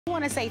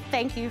want to say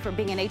thank you for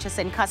being an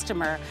HSN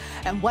customer.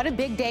 And what a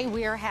big day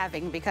we are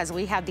having, because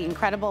we have the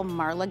incredible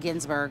Marla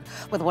Ginsburg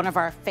with one of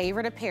our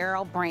favorite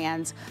apparel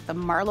brands, the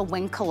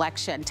MarlaWynne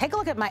collection. Take a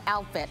look at my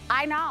outfit.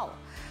 I know.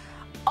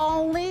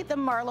 Only the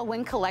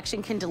MarlaWynne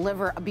collection can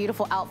deliver a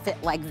beautiful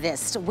outfit like this.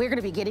 So we're going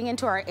to be getting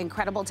into our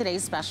incredible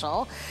today's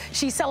special.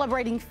 She's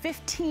celebrating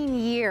 15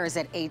 years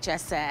at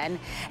HSN,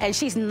 and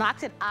she's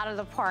knocked it out of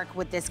the park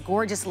with this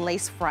gorgeous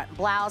lace front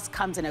blouse.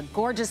 Comes in a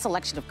gorgeous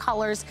selection of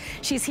colors.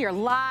 She's here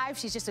live.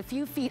 She's just a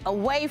few feet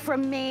away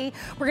from me.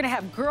 We're going to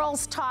have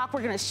girls talk.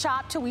 We're going to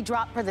shop till we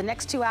drop for the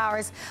next 2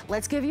 hours.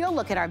 Let's give you a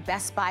look at our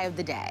best buy of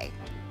the day.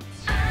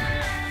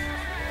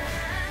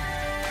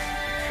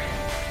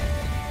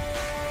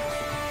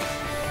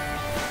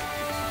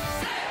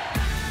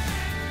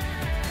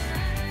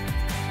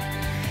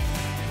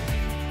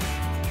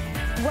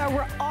 Well,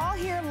 we're all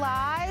here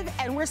live,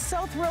 and we're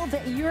so thrilled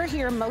that you're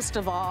here most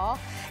of all.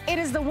 It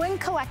is the Wynne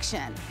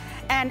collection,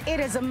 and it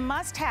is a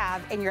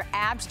must-have in your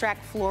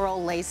abstract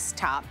floral lace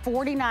top.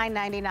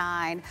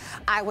 $49.99.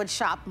 I would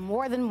shop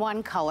more than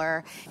one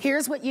color.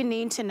 Here's what you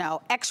need to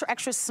know. Extra,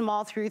 extra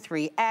small through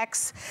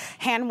 3X,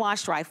 hand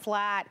wash, dry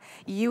flat.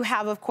 You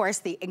have, of course,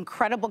 the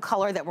incredible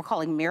color that we're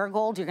calling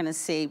marigold. You're gonna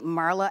see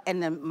Marla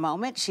in a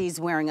moment. She's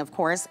wearing, of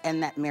course, in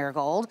that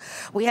marigold.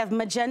 We have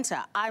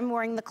magenta. I'm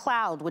wearing the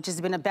cloud, which has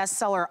been a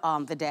bestseller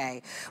on the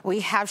day. We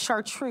have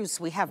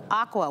chartreuse, we have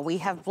aqua, we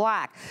have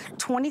black,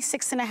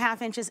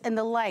 26.5 inches in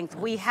the length.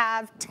 We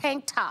have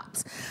tank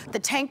tops. The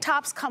tank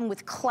tops come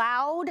with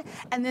cloud,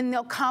 and then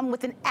they'll come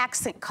with an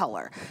accent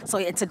color. So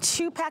it's a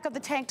 2-pack of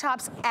the tank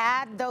tops.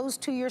 Add those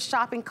to your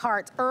shopping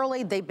carts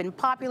early. They've been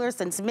popular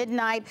since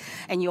midnight,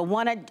 and you'll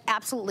want to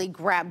absolutely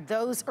grab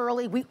those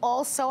early. We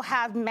also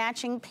have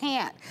matching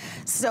pant.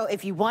 So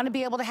if you want to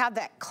be able to have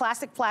that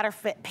classic flatter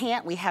fit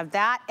pant, we have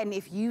that. And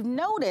if you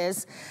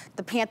notice,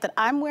 the pant that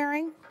I'm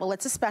wearing, well,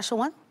 it's a special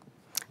one.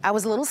 I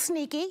was a little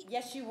sneaky.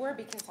 Yes, you were,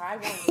 because I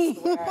wanted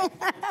to wear it,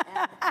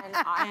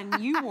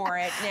 and you wore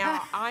it.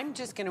 Now, I'm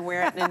just going to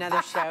wear it in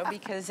another show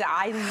because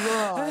I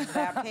love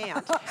that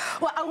pant.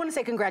 Well, I want to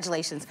say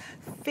congratulations.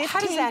 15... How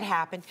does that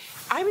happen?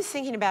 I was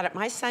thinking about it.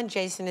 My son,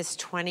 Jason, is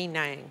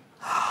 29. Okay.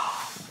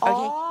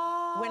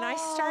 Oh. When I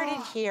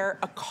started here,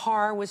 a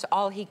car was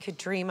all he could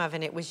dream of,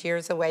 and it was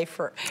years away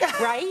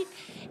right?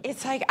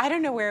 It's like, I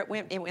don't know where it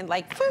went. It went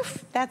like,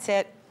 poof, that's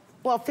it.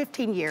 Well,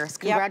 15 years.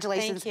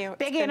 Congratulations. Yep,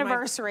 thank you. Big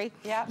anniversary.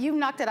 Yep. You've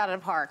knocked it out of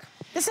the park.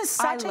 This is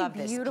such a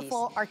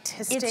beautiful,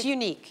 artistic... It's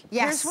unique.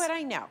 Yes. Here's what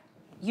I know.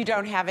 You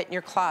don't have it in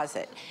your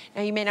closet.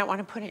 Now, you may not want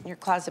to put it in your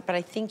closet, but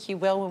I think you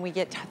will when we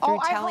get through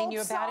telling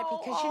you about it,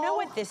 because you know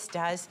what this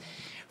does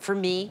for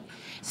me?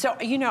 So,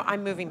 you know,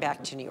 I'm moving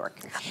back to New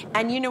York.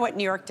 And you know what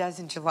New York does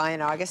in July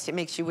and August? It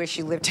makes you wish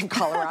you lived in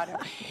Colorado.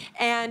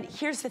 And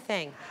here's the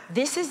thing.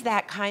 This is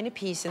that kind of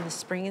piece in the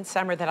spring and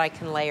summer that I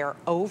can layer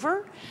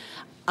over,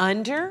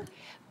 under,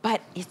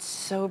 but it's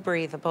so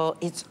breathable.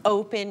 It's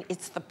open.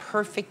 It's the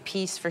perfect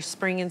piece for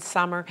spring and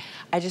summer.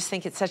 I just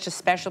think it's such a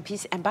special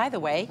piece. And by the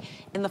way,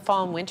 in the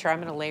fall and winter, I'm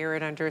going to layer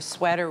it under a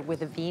sweater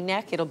with a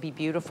V-neck. It'll be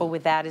beautiful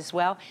with that as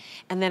well.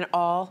 And then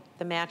all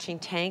the matching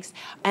tanks.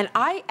 And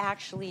I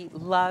actually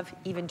love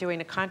even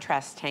doing a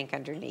contrast tank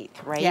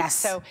underneath, right? Yes.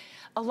 So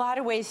a lot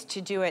of ways to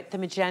do it. The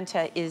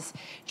magenta is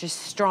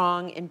just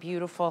strong and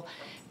beautiful.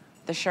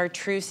 The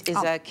chartreuse is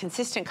a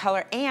consistent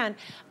color, and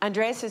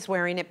Andreas is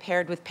wearing it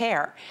paired with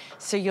pear.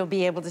 So you'll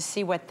be able to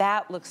see what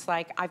that looks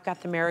like. I've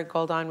got the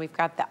marigold on, we've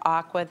got the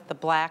aqua, the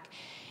black.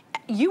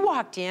 You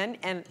walked in,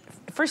 and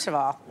first of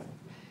all,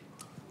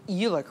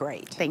 you look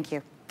great. Thank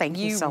you. Thank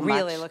you so much. You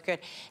really look good.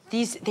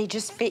 These, they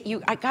just fit you.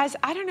 Guys,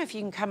 I don't know if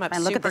you can come up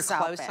super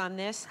close on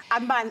this.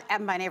 I'm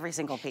buying every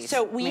single piece.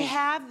 So we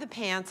have the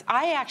pants.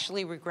 I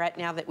actually regret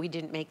now that we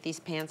didn't make these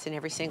pants in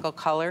every single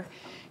color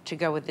to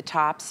go with the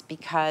tops,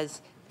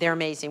 because they're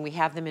amazing. We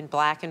have them in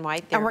black and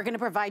white. And we're going to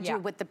provide you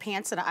with the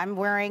pants that I'm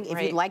wearing. If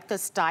you like the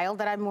style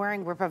that I'm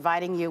wearing, we're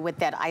providing you with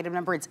that item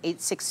number. It's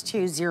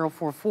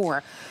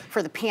 862044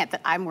 for the pant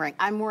that I'm wearing.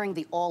 I'm wearing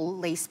the all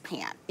lace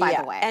pant, by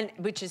the way. And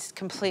which is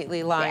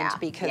completely lined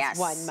because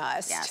one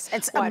must. Yes,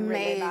 it's one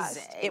amazing. Really must.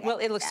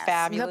 It looks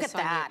fabulous. Look at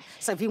that.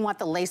 So if you want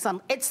the lace on,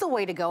 it's the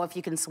way to go if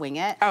you can swing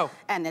it. Oh.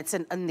 And it's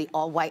in the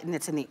all white and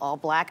it's in the all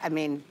black. I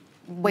mean,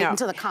 wait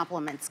until the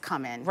compliments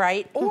come in.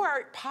 Right,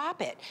 or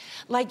pop it.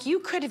 Like, you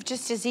could have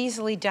just as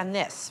easily done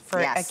this for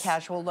a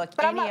casual look,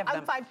 but any of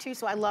them. I'm 5'2",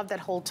 so I love that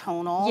whole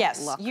tonal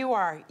look. You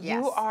are.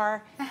 Yes. You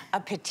are a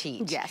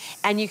petite. Yes.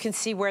 And you can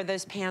see where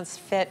those pants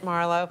fit,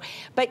 Marlo.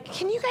 But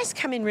can you guys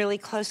come in really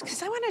close?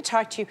 Because I want to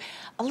talk to you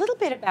a little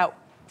bit about,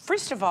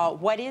 first of all,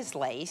 what is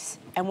lace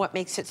and what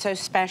makes it so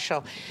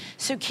special?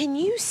 So can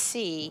you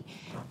see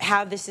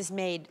how this is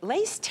made?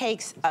 Lace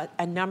takes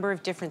a number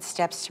of different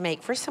steps to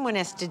make. First, someone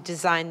has to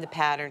design the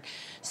pattern.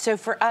 So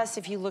for us,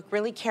 if you look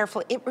really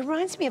carefully, it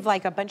reminds me of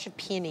like a bunch of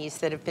peonies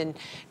that have been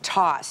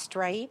tossed,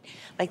 right?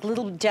 Like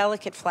little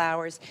delicate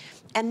flowers.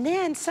 And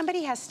then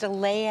somebody has to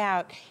lay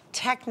out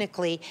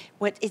technically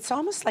what it's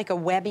almost like a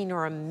webbing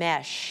or a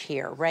mesh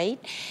here, right?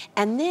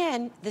 And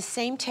then the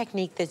same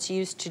technique that's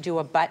used to do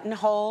a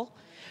buttonhole,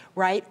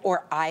 right,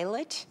 or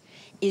eyelet,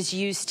 is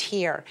used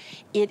here.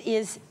 It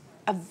is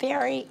a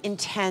very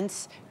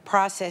intense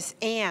process,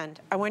 and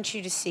I want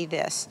you to see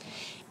this.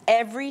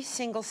 Every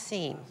single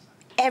seam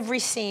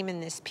in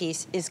this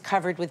piece is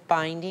covered with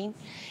binding.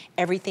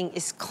 Everything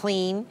is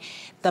clean.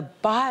 The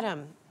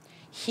bottom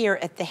here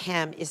at the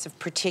hem is of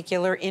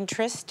particular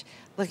interest.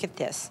 Look at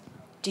this.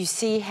 Do you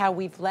see how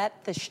we've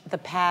let the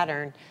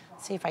pattern,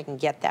 let's see if I can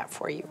get that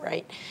for you,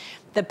 right?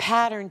 The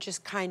pattern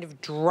just kind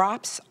of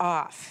drops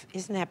off.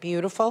 Isn't that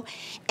beautiful?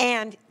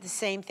 And the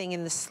same thing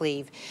in the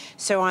sleeve.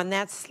 So on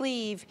that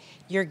sleeve,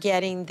 you're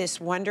getting this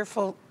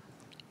wonderful,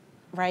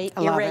 right,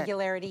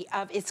 irregularity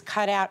of it's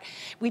cut out.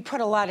 We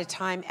put a lot of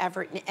time,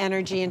 effort, and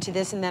energy into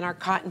this, and then our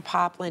cotton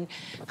poplin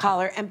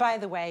collar. And by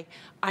the way,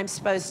 I'm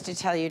supposed to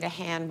tell you to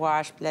hand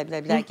wash, blah, blah,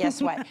 blah.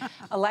 Guess what?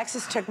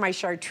 Alexis took my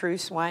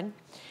chartreuse one,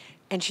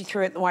 and she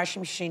threw it in the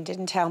washing machine,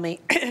 didn't tell me.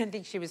 I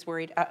think she was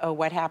worried, uh-oh,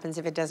 what happens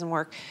if it doesn't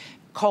work?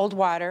 Cold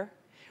water,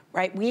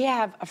 right? We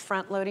have a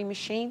front-loading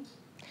machine,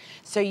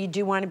 so you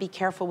do want to be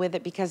careful with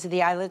it because of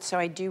the eyelets. So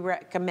I do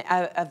recommend,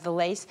 of the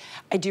lace,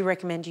 I do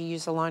recommend you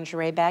use a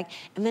lingerie bag.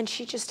 And then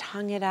she just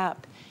hung it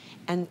up,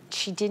 and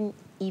she didn't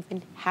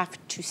even have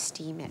to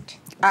steam it.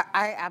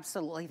 I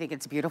absolutely think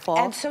it's beautiful.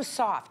 And so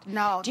soft.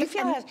 No. Do you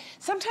feel that?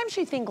 Sometimes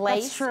you think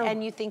lace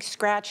and you think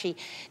scratchy.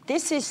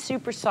 This is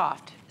super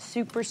soft,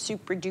 super,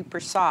 super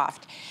duper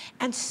soft.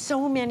 And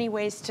so many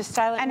ways to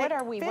style it. And what it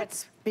are we?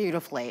 Fits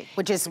beautifully,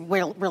 which is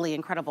really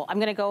incredible. I'm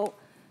gonna go,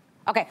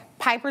 okay,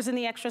 Piper's in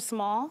the extra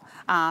small,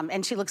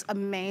 and she looks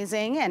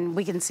amazing, and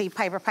we can see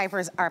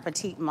Piper's our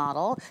petite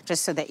model,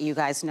 just so that you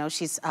guys know.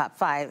 She's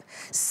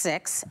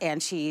 5'6",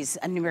 and she's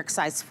a numeric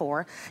size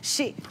 4.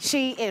 She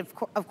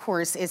of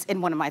course, is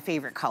in one of my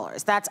favorite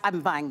colors. I'm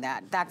buying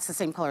that. That's the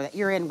same color that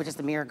you're in, which is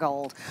the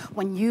marigold.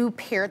 When you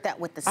paired that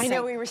with the sand. I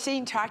know, we were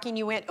talking,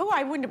 you went, oh,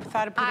 I wouldn't have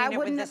thought of putting it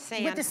with the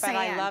sand, but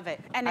I love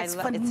it. And it's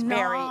phenomenal it's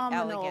very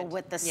elegant.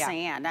 With the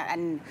sand,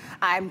 and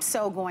I'm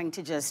so going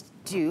to just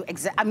do,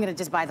 I'm gonna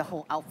just buy the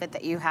whole outfit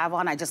that you have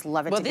on. I just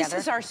love it together. Well, this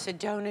is our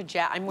Sedona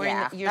jacket. I'm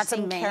wearing, you're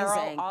seeing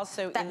Carol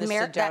also in the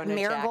Sedona that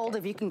marigold, jacket.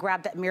 if you can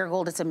grab that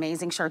marigold, it's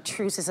amazing.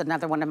 Chartreuse is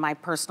another one of my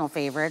personal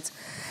favorites.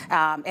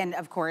 And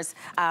of course,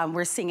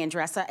 we're seeing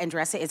Andressa.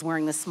 Andressa is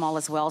wearing the small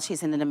as well.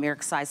 She's in the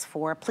numeric size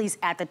 4. Please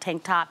add the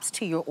tank tops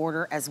to your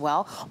order as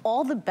well.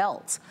 All the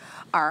belts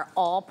are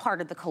all part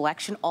of the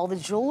collection. All the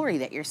jewelry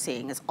that you're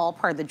seeing is all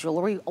part of the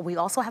jewelry. We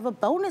also have a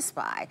bonus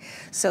buy,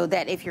 so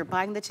that if you're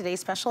buying the Today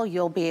Special,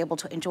 you'll be able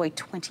to enjoy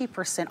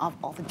 20% off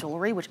all the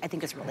jewelry, which I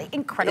think is really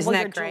incredible.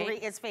 Isn't that Your jewelry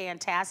is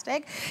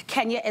fantastic.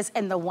 Kenya is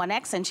in the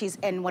 1X, and she's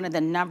in one of the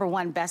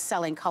 #1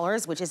 best-selling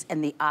colors, which is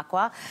in the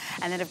aqua.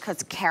 And then, of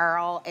course,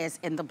 Carol is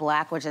in the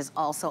black, which is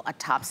also a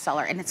top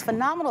seller. And it's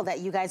phenomenal that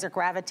you guys are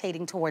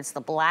gravitating towards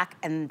the black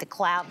and the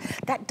cloud.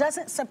 That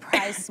doesn't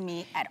surprise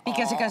me at all.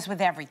 Because it goes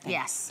with everything.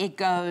 Yes. It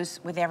goes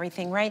with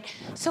everything, right?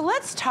 So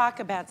let's talk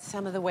about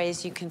some of the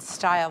ways you can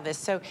style this.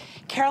 So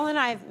Carol and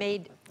I have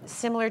made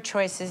similar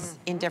choices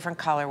in different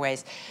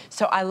colorways.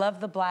 So I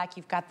love the black.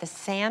 You've got the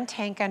sand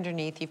tank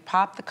underneath. You've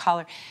popped the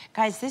collar.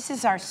 Guys, this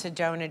is our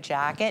Sedona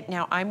jacket.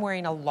 Now I'm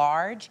wearing a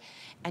large,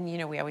 and you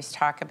know we always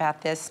talk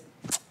about this.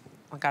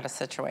 I've got a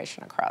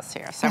situation across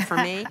here. So for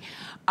me,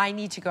 I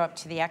need to go up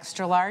to the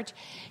extra large.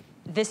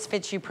 This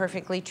fits you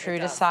perfectly true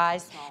to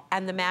size,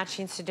 and the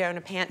matching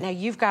Sedona pant. Now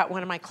you've got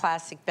one of my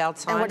classic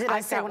belts on. And what did I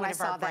say got when one I of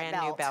saw our that brand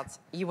belt? new belts.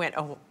 You went,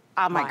 oh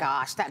my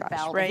gosh, that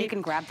belt. Right? If you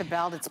can grab the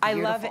belt, it's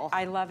beautiful.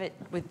 I love it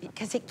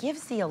because it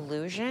gives the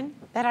illusion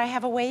that I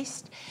have a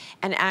waist,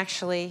 and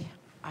actually,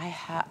 I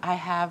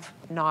have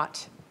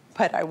not.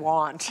 But I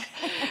want.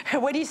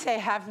 What do you say,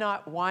 have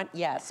not, want?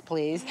 Yes,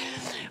 please.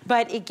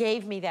 But it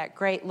gave me that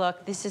great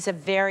look. This is a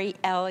very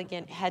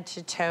elegant head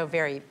to toe,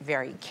 very,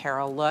 very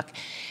Carol look.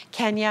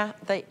 Kenya,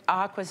 the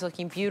aqua's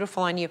looking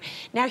beautiful on you.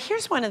 Now,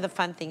 here's one of the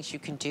fun things you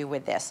can do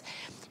with this.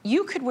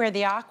 You could wear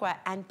the aqua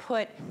and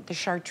put the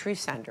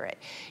chartreuse under it.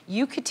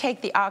 You could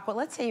take the aqua,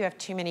 let's say you have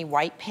too many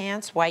white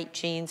pants, white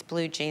jeans,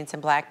 blue jeans,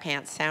 and black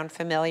pants. Sound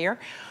familiar?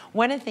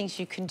 One of the things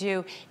you can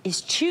do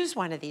is choose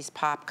one of these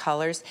pop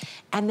colors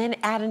and then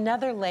add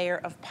another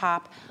layer of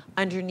pop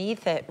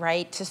underneath it,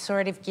 right, to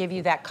sort of give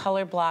you that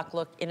color block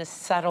look in a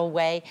subtle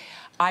way.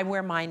 I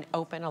wear mine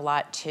open a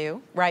lot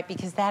too, right,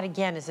 because that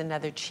again is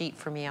another cheat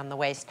for me on the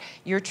waist.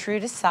 You're true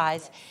to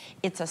size.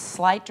 It's a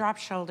slight drop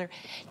shoulder.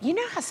 You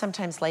know how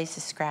sometimes lace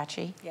is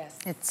scratchy? Yes.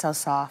 It's so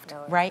soft.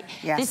 Right?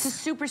 Yes. This is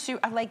super,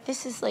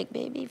 this is like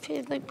baby,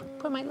 like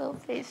put my little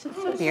face. It's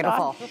so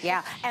beautiful. soft.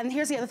 Yeah. And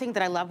here's the other thing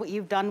that I love what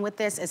you've done with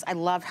this is I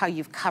love how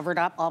you've covered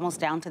up almost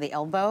down to the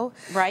elbow.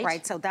 Right.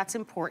 Right. So that's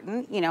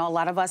important. You know, a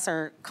lot of us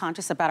are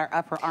conscious about our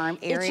upper arm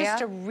area. It's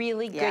just a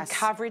really good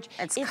coverage.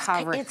 It's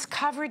coverage. It's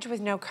coverage with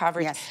no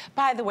coverage. Yes.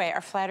 By the way, our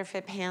flatter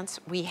fit pants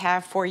we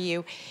have for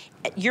you.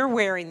 You're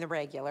wearing the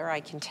regular, I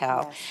can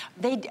tell.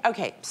 Yes.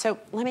 Okay, so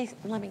let me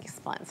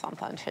explain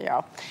something to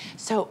you.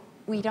 So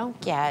we don't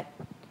get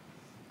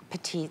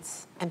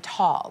petites and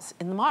talls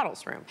in the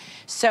models room.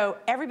 So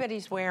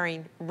everybody's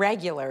wearing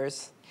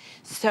regulars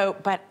So,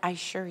 but I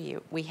assure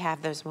you, we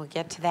have those, and we'll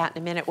get to that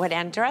in a minute. What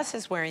Andres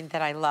is wearing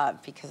that I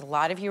love, because a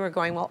lot of you are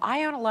going, well,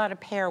 I own a lot of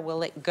pair,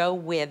 will it go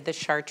with the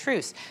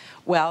chartreuse?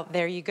 Well,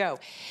 there you go.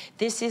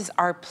 This is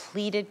our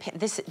pleated,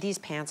 these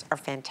pants are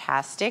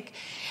fantastic.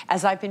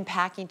 As I've been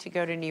packing to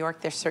go to New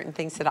York, there's certain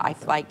things that I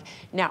like.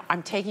 Now,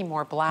 I'm taking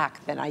more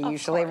black than I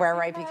usually wear,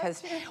 right?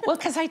 Because, well,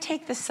 because I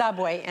take the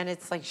subway and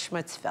it's like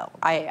Schmutzville.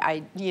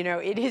 You know,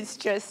 it is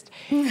just,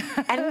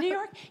 and New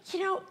York, you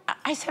know,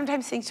 I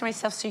sometimes think to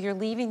myself, so you're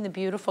leaving the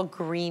beautiful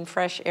green,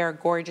 fresh air,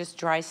 gorgeous,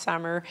 dry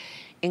summer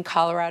in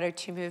Colorado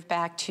to move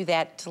back to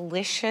that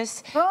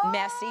delicious,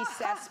 messy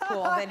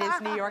cesspool that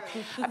is New York.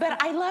 But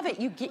I love it.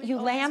 You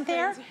land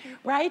there,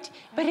 right?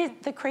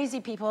 But the crazy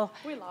people,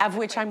 of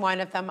which I'm one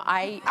of them,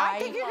 I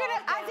think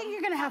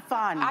you're gonna have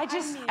fun.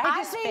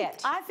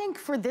 I think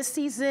for this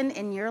season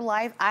in your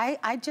life,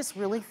 I just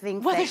really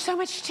think there's so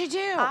much to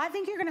do. I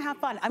think you're gonna have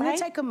fun. I'm gonna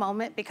take a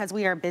moment because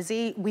we are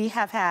busy. We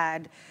have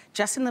had,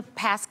 just in the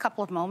past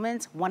couple of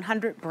moments,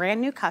 100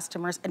 brand new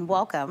customers, and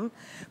welcome,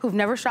 who've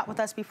never shopped with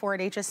us before at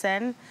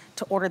HSN,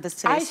 to order this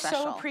today's special.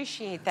 I so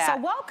appreciate that.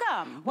 So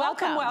welcome.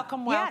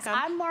 Welcome. Yes,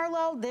 I'm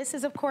Marlo. This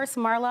is, of course,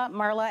 Marla.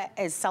 Marla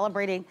is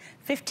celebrating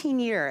 15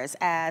 years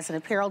as an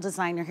apparel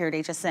designer here at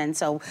HSN.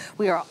 So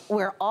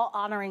we're all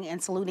honoring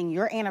and saluting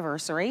your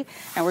anniversary,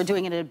 and we're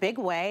doing it in a big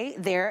way.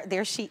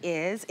 There she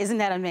is. Isn't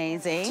that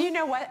amazing? Do you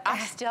know what? I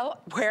still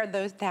wear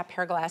that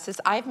pair of glasses.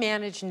 I've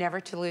managed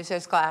never to lose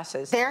those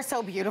glasses. They're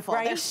so beautiful.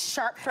 Right? They're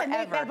sharp.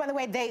 Forever. And by the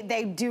way,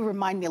 they do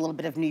remind me a little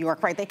bit of New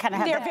York, right? They kind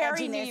of have that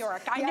very edginess. New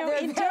York. I yeah, know.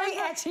 They're very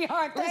edgy,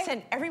 aren't they?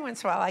 Listen, every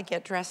once in a while I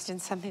get dressed in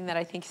something that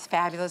I think is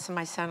fabulous, and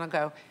my son will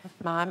go,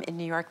 Mom, in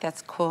New York,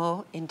 that's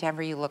cool. In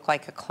Denver, you look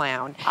like a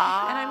clown. And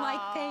I'm like,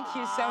 thank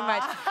you so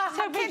much.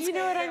 So, but you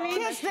know what I mean?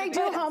 Kids, they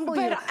do humble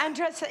you. But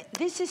Andres,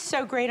 this is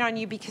so great on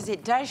you because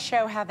it does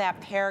show how that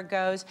pair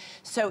goes.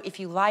 So if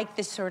you like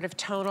this sort of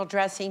tonal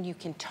dressing, you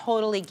can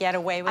totally get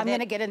away with it. I'm going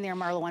to get in there,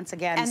 Marla, once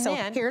again. And so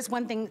then, here's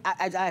one thing.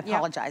 I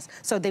apologize.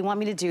 Yep. So they want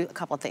me to do a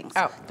couple of things.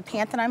 Oh. The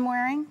pant that I'm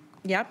wearing,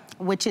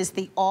 which is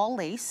the all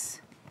lace.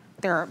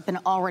 There have been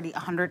already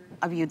 100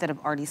 of you that have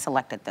already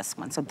selected this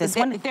one. So this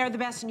one, they're the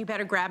best, and you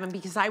better grab them,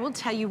 because I will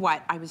tell you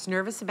what, I was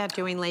nervous about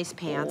doing lace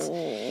pants.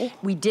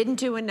 We didn't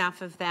do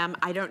enough of them.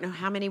 I don't know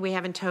how many we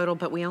have in total,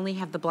 but we only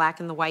have the black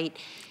and the white.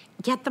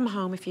 Get them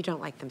home. If you don't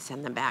like them,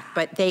 send them back.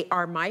 But they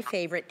are my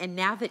favorite, and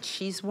now that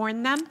she's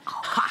worn them,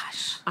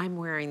 gosh, I'm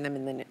wearing them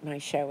in my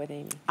show with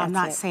Amy. I'm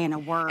not saying a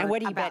word. And what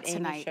do you about bet Amy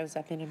tonight shows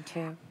up in them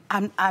too?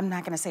 I'm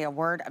not going to say a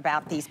word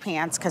about these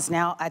pants, because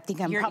now I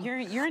think I'm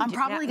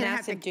probably going to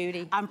have to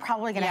duty. I'm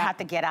probably going to have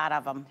to get out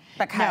of them,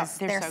 because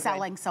they're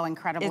selling so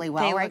incredibly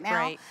well right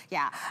now. Great.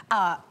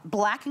 Yeah,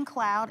 black and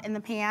cloud in the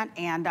pant,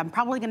 and I'm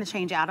probably going to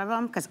change out of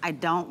them because I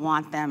don't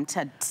want them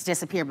to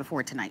disappear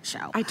before tonight's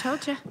show. I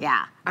told you.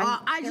 Yeah.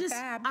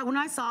 When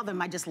I saw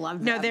them, I just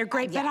loved them. No, they're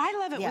great, but I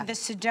love it with the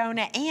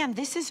Sedona, and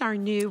this is our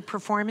new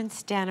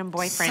performance denim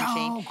boyfriend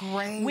jean. So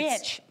great.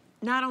 Which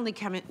not only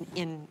come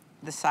in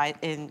the side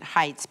in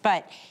heights,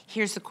 but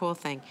here's the cool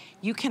thing.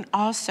 You can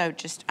also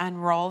just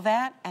unroll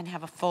that and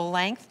have a full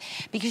length,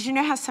 because you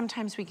know how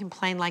sometimes we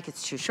complain like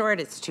it's too short,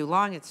 it's too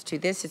long, it's too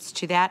this, it's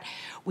too that.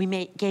 We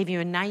gave you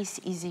a nice,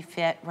 easy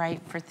fit,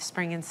 right, for the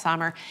spring and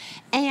summer.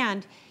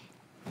 And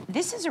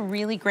this is a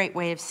really great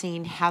way of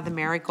seeing how the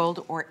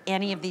marigold or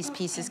any of these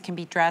pieces can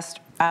be dressed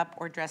up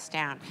or dressed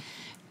down.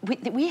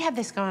 We had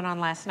this going on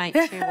last night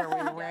too, where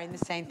we were wearing the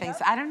same things.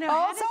 I don't know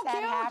how does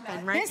that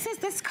happen, right?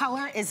 This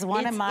color is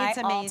one of my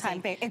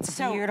all-time favorites. It's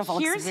beautiful.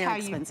 Here's it's very how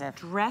expensive.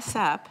 You dress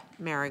up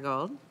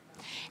marigold,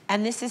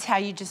 and this is how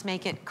you just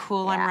make it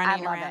cool and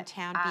running around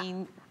town,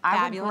 being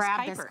fabulous. I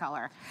would grab this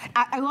color.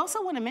 I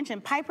also want to mention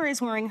Piper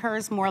is wearing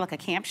hers more like a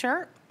camp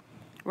shirt,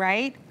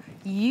 right?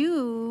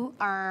 You've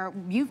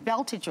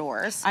belted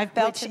yours. I've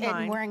belted mine.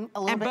 And wearing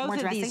a little bit more dressy.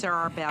 And both of these are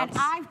our belts.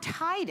 And I've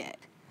tied it,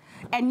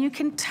 and you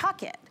can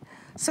tuck it.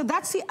 So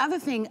that's the other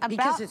thing about...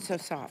 Because it's so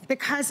soft.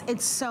 Because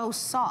it's so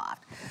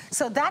soft.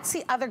 So that's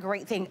the other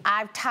great thing.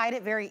 I've tied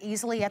it very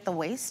easily at the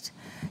waist.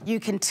 You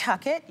can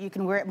tuck it. You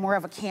can wear it more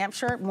of a camp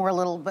shirt, more a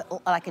little bit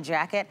like a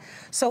jacket.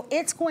 So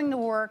it's going to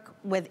work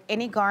with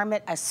any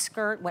garment, a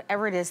skirt,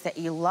 whatever it is that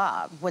you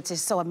love, which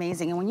is so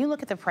amazing. And when you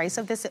look at the price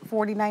of this at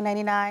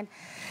 $49.99,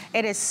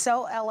 it is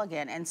so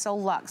elegant and so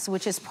luxe,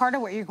 which is part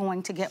of what you're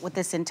going to get with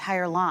this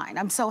entire line.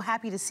 I'm so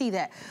happy to see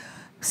that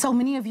so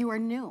many of you are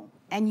new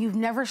and you've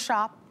never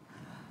shopped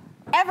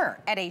ever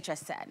at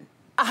HSN.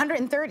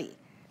 130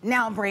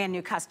 now brand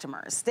new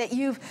customers that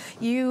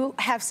you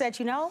have said,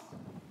 you know,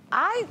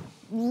 I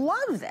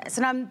love this,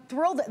 and I'm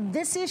thrilled that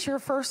this is your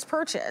first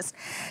purchase.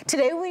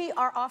 Today we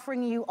are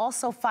offering you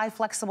also 5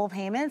 flexible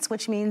payments,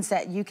 which means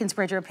that you can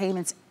spread your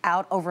payments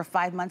out over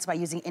 5 months by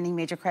using any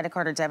major credit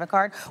card or debit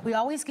card. We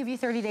always give you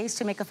 30 days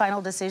to make a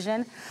final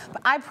decision,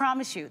 but I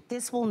promise you,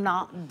 this will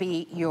not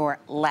be your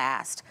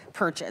last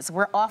purchase.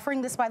 We're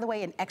offering this, by the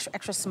way, in extra,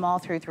 extra small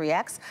through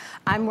 3X.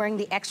 I'm wearing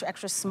the extra,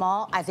 extra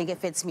small. I think it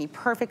fits me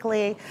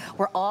perfectly.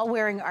 We're all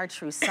wearing our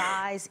true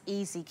size,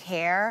 easy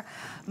care.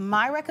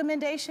 My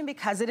recommendation,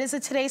 because it is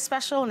a today's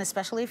special, and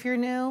especially if you're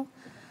new,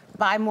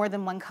 buy more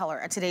than one color.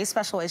 Today's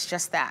special is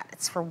just that.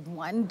 It's for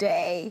one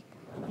day.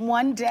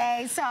 One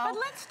day, so. But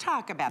let's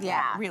talk about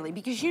that, really,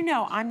 because you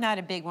know I'm not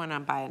a big one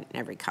on buying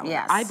every color.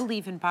 Yes. I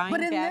believe in buying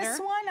better. But in this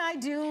one, I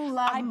do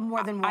love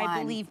more than one. I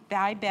believe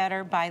buy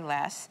better, buy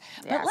less.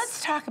 Yes. But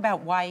let's talk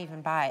about why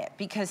even buy it,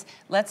 because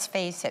let's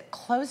face it,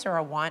 clothes are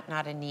a want,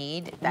 not a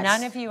need.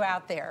 None of you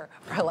out there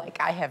are like,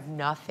 I have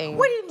nothing.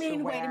 What do you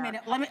mean? Wait a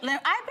minute. I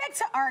beg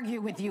to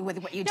argue with you with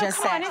what you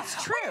just said.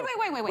 It's true.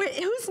 Wait.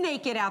 Who's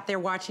naked out there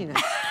watching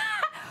this?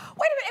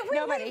 Wait a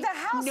minute, if we leave the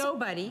house.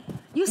 Nobody.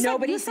 You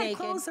said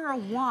clothes are a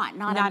want,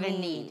 not a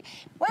need.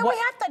 Well,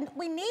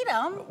 we need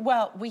them.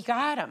 Well, we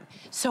got them.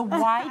 So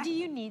why do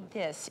you need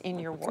this in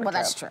your wardrobe? Well,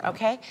 that's true.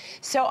 Okay?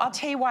 So I'll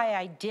tell you why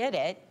I did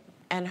it,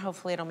 and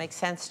hopefully it'll make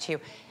sense to you.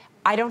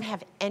 I don't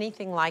have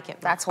anything like it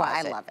in my closet.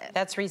 Why I love it.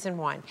 That's reason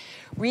one.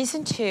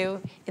 Reason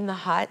two, in the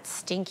hot,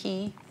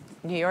 stinky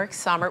New York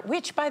summer,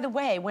 which, by the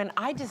way, when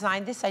I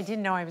designed this, I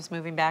didn't know I was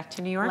moving back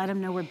to New York. Let them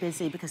know we're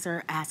busy because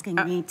they're asking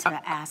me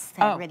to ask.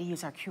 They already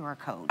use our QR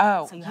code.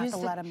 So you have to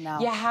let them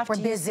know. You have to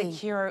use the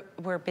QR.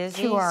 We're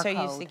busy, so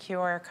use the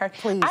QR code.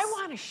 Please. I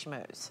want to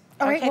schmooze.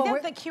 All right, okay,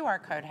 then the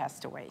QR code has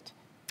to wait.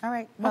 All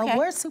right. Well,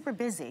 we're super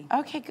busy.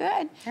 Okay,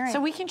 good. All right.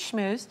 So we can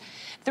schmooze.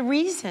 The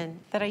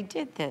reason that I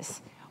did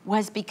this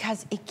was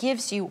because it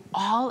gives you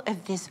all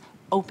of this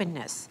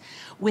openness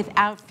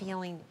without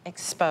feeling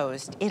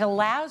exposed. It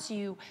allows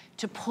you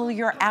to pull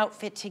your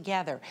outfit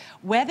together,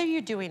 whether you're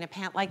doing a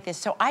pant like this.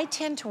 So I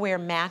tend to wear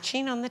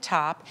matching on the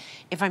top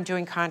if I'm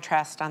doing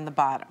contrast on the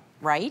bottom,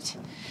 right?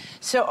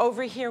 So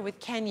over here with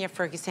Kenya,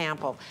 for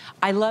example,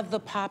 I love the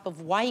pop of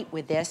white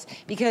with this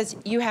because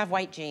you have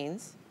white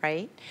jeans,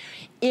 right?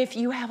 If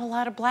you have a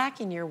lot of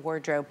black in your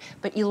wardrobe,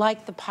 but you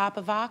like the pop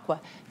of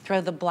aqua,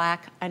 throw the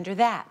black under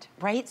that,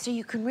 right? So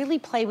you can really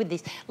play with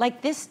these.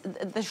 Like this,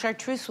 the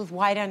chartreuse with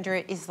white under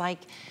it is like,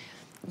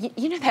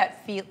 you know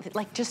that feel,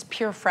 like just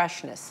pure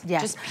freshness.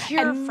 Yes. Just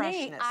pure Me,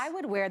 freshness. I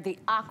would wear the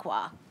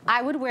aqua.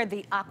 I would wear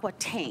the aqua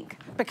tank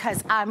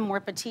because I'm more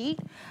petite.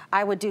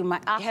 I would do my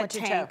aqua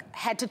tank,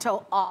 head to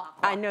toe aqua.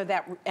 I know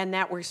that, and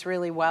that works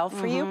really well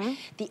for you.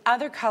 The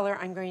other color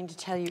I'm going to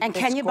tell you and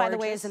Kenya, by the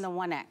way, is in the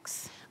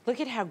 1X. Look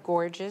at how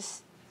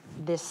gorgeous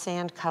this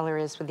sand color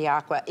is with the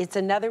aqua. It's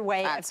another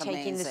way of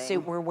taking the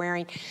suit we're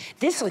wearing.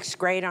 This looks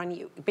great on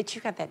you, but you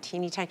got that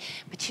teeny tiny.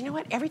 But you know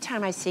what? Every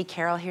time I see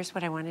Carol, here's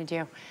what I want to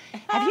do.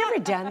 Have you ever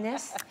done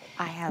this?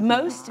 I have.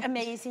 Most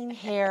amazing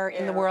hair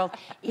in the world.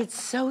 It's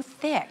so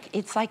thick.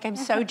 It's like I'm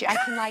so,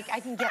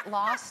 I can get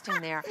lost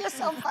in there. You're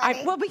so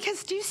funny. Well,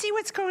 because do you see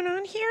what's going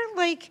on here?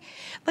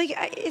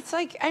 It's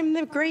like I'm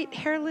the great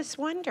hairless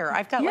wonder.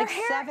 I've got like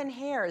 7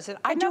 hairs, and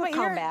I do a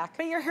comeback.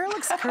 But your hair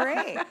looks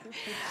great.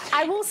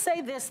 I will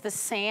say this. The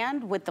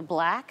sand with the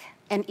black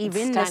and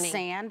even the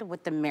sand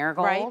with the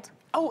marigold. Right?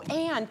 Oh,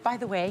 and by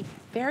the way,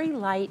 very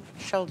light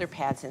shoulder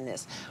pads in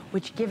this,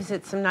 which gives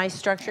it some nice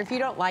structure. If you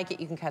don't like it,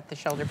 you can cut the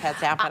shoulder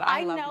pads out, but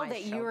I love my shoulder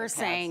pads. I know that you were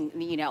saying,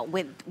 you know,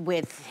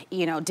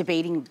 with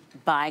debating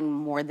buying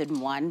more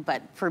than one,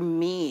 but for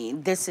me,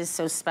 this is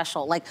so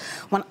special. Like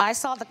when I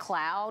saw the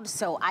cloud,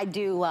 so I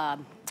do a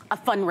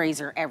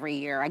fundraiser every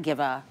year. I give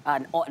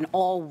an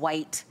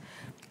all-white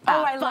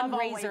I love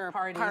fundraiser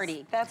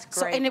party. That's great.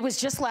 So, and it was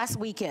just last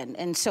weekend,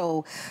 and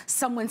so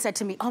someone said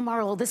to me, "Oh,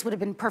 Marlo, this would have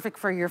been perfect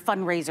for your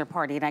fundraiser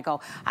party." And I go,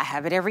 "I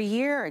have it every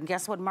year, and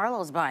guess what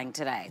Marlo's buying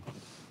today?"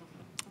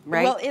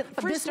 Right? Well,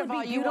 first of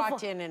all, you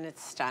walked in and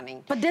it's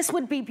stunning. But this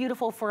would be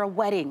beautiful for a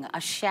wedding,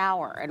 a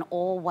shower, an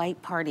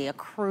all-white party, a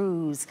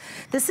cruise.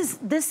 This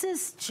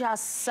is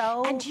just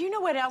so. And do you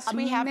know what else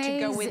we have to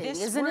go with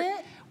this? Isn't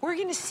it? We're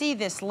going to see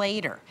this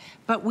later,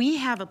 but we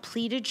have a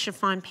pleated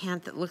chiffon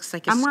pant that looks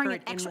like a skirt in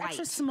white. I'm wearing an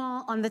extra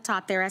small on the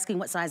top. They're asking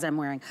what size I'm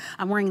wearing.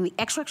 I'm wearing the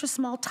extra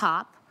small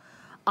top,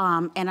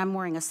 and I'm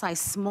wearing a size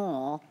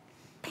small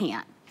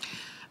pant.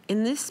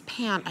 In this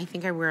pant, I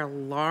think I wear a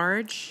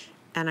large,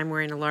 and I'm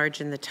wearing a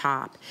large in the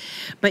top.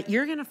 But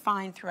you're going to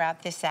find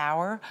throughout this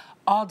hour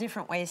all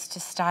different ways to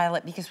style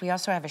it because we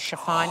also have a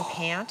chiffon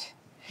pant.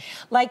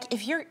 Like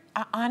if you're,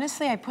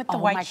 honestly, I put the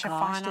white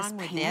chiffon on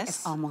with this.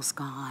 It's almost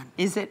gone.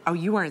 Is it? Oh,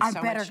 you are in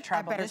so much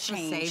trouble. I better this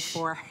change. Was saved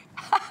for.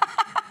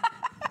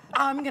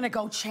 I'm gonna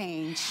go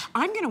change.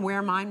 I'm gonna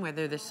wear mine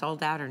whether they're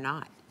sold out or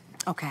not.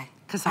 Okay.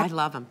 Because I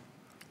love them.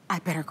 I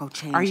better go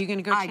change. Are you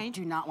gonna go change?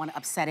 I do not want to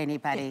upset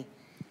anybody.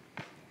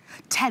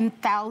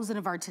 10,000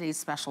 of our today's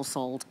special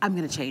sold. I'm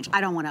gonna change.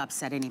 I don't want to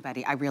upset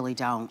anybody. I really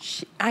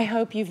don't. I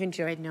hope you've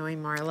enjoyed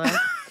knowing Marla.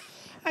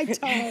 I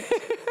don't.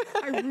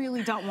 I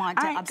really don't want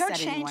to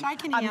upset anyone. I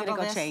can handle this. I'm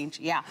gonna go change.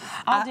 Yeah,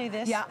 I'll do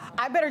this. Yeah,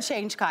 I better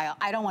change, Kyle.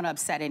 I don't want to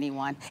upset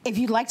anyone. If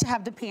you'd like to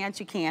have the pants,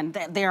 you can.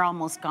 They're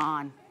almost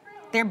gone.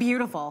 They're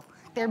beautiful.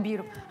 They're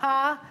beautiful.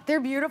 Huh? They're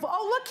beautiful.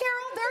 Oh, look,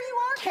 Carol. There you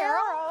are,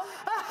 Carol.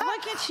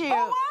 Look at you.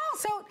 Oh, wow.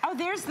 So. Oh,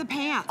 there's the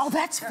pants. Oh,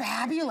 that's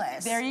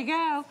fabulous. There you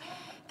go.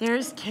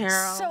 There's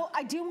Carol. So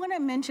I do want to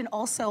mention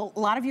also, a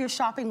lot of you are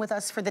shopping with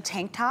us for the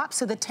tank top.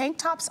 So the tank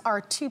tops are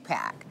a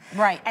 2-pack.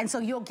 Right. And so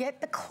you'll get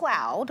the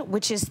cloud,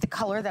 which is the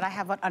color that I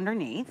have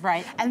underneath.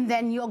 Right. And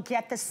then you'll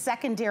get the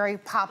secondary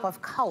pop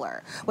of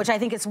color, which I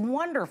think is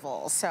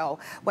wonderful. So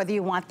whether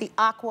you want the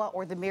aqua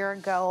or the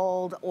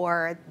marigold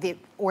or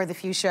the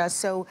fuchsia,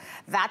 so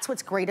that's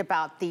what's great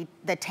about the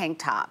tank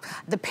top.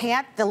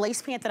 The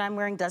lace pant that I'm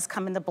wearing does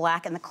come in the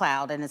black and the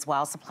cloud, and as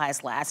well,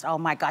 supplies last. Oh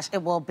my gosh,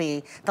 it will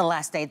be the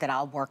last day that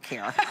I'll work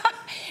here.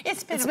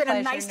 It's been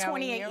a nice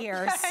 28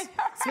 years.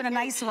 It's been a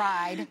nice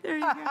ride. There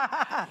you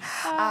go.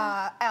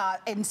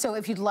 And so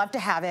if you'd love to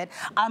have it,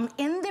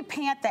 in the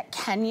pant that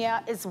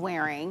Kenya is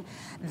wearing,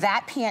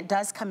 that pant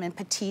does come in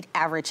petite,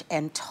 average,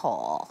 and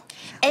tall.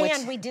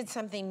 And we did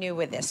something new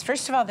with this.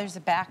 First of all, there's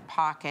a back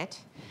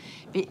pocket.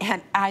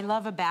 And I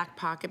love a back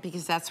pocket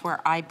because that's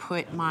where I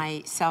put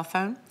my cell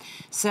phone.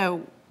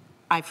 So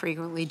I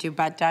frequently do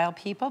butt dial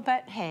people,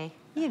 but hey,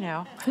 you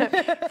know,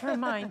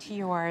 from mine to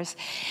yours.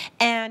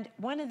 And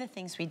one of the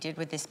things we did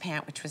with this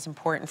pant, which was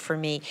important for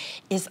me,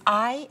 is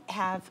my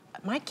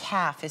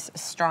calf is a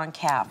strong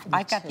calf.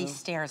 I've got these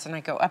stairs and I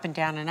go up and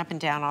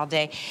down all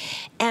day.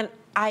 And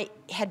I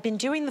had been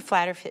doing the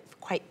flatter fit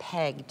quite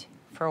pegged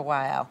for a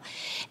while.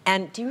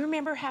 And do you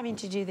remember having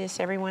to do this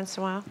every once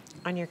in a while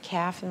on your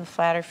calf and the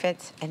flatter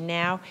fits? And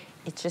now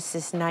it's just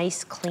this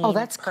nice, clean,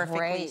 that's perfectly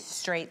great.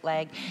 Straight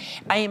leg.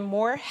 I am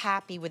more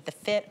happy with the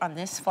fit on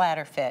this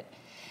flatter fit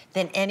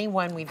than any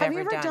one we've ever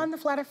done. Have you ever done the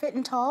flatter fit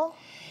in tall?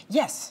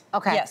 Yes.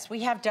 Okay. Yes,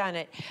 we have done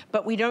it,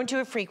 but we don't do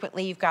it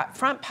frequently. You've got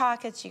front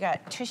pockets, you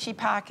got tushy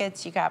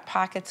pockets, you got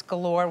pockets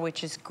galore,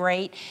 which is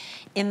great.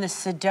 In the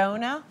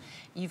Sedona,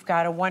 you've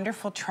got a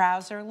wonderful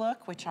trouser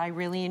look, which I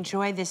really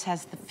enjoy. This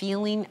has the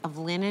feeling of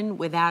linen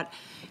without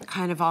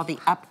kind of all the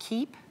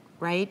upkeep,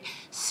 right?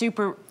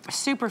 Super,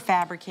 super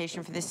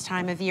fabrication for this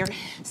time of year.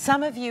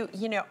 Some of you,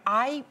 you know,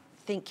 I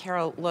think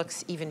Carol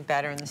looks even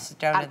better in the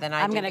Sedona than I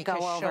do. I'm going to go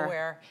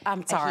over.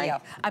 I'm sorry.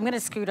 I'm going to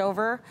scoot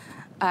over.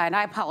 And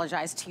I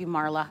apologize to you,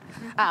 Marla,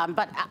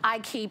 but I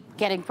keep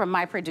getting from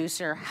my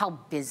producer how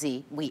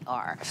busy we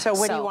are. So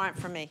what do you want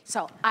from me?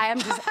 So I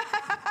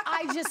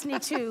just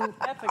need to,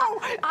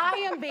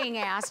 I am being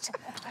asked,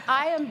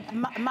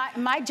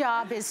 my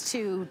job is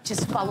to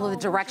just follow the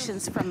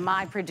directions from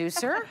my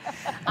producer.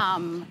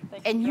 And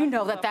you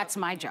know that that's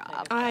my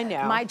job. I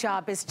know. My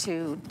job is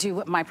to do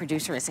what my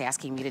producer is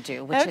asking me to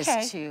do, which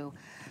is to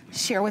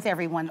share with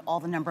everyone all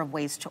the number of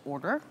ways to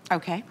order.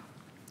 Okay.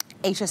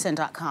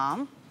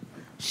 HSN.com.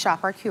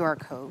 Shop our QR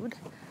code,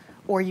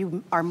 or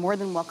you are more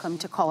than welcome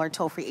to call our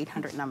toll-free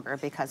 800 number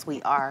because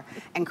we are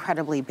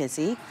incredibly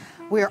busy.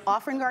 We are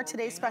offering our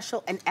today's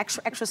special an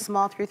extra, extra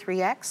small through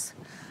 3X.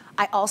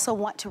 I also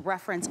want to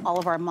reference all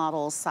of our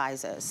model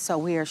sizes. So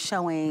we are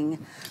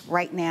showing,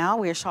 right now,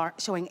 we are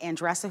showing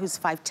Andressa, who's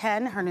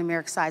 5'10", her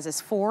numeric size is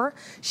 4.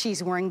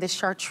 She's wearing the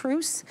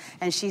chartreuse,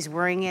 and she's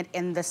wearing it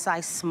in the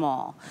size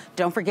small.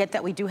 Don't forget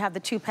that we do have the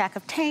 2-pack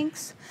of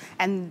tanks,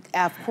 and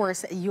of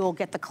course, you'll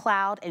get the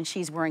cloud, and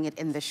she's wearing it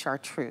in the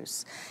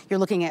chartreuse. You're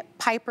looking at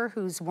Piper,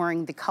 who's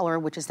wearing the color,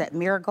 which is that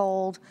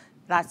marigold.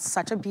 That's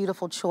such a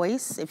beautiful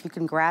choice if you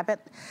can grab it.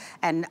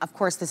 And of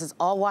course, this is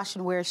all wash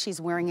and wear. She's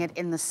wearing it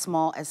in the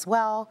small as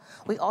well.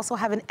 We also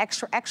have an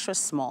extra, extra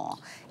small.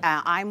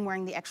 I'm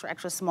wearing the extra,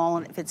 extra small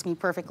and it fits me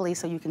perfectly,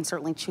 so you can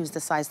certainly choose the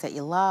size that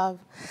you love.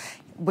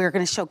 We're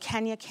gonna show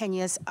Kenya.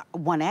 Kenya's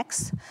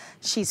 1X.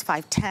 She's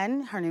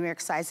 5'10", her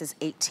numeric size is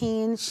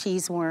 18.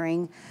 She's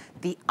wearing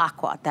the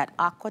aqua. That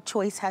aqua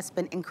choice has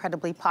been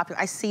incredibly popular.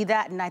 I see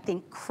that and I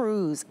think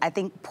cruise, I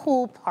think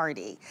pool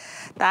party.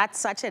 That's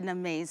such an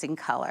amazing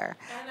color.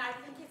 And I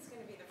think it's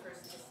gonna be the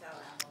first to sell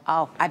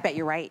out. Oh, I bet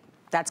you're right.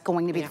 That's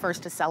going to be the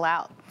first to sell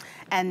out.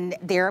 And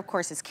there, of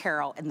course, is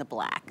Carol in the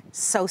black.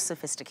 So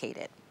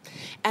sophisticated.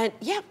 And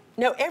yeah,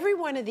 no, every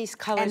one of these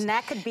colors. And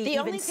that could be the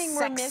even only thing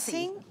sexy. We're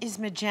missing is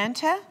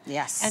magenta.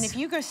 Yes. And if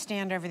you go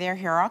stand over there,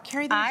 here, I'll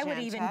carry the magenta. I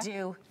would even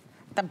do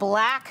the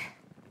black.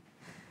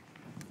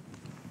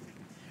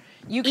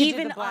 You could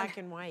do the black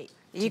and white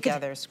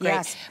together. It's great.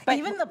 Yes, but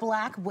even the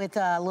black with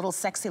a little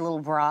sexy little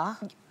bra.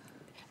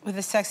 With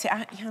a sexy,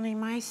 honey,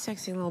 my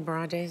sexy little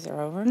bra days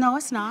are over. No,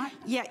 it's not.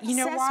 Yeah, you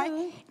know why?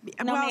 Who?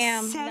 No,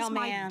 ma'am. No,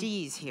 my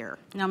D's here.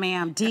 No,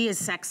 ma'am. D is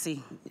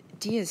sexy.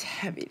 D is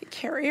heavy to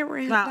carry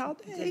around all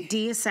day.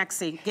 D is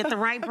sexy. Get the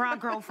right bra,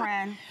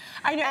 girlfriend.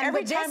 I know,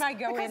 every time I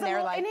go in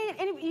there, like...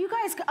 And you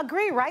guys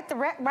agree, right? The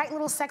right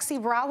little sexy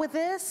bra with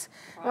this,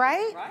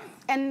 right? Right.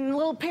 And a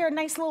little pair of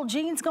nice little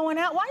jeans going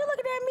out. Why are you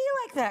looking at me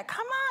like that?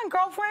 Come on,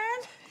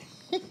 girlfriend.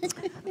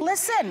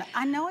 Listen,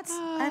 I know it's,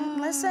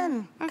 and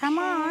listen, come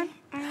on.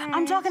 Right.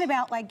 I'm talking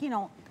about, like, you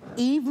know,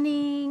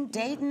 evening,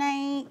 date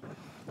night,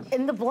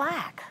 in the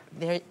black.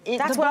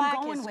 That's where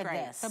I'm going with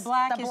this. The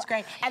black is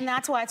great. And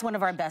that's why it's one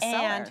of our best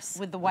sellers. And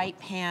with the white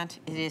pant,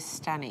 it is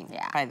stunning,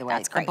 yeah, by the way.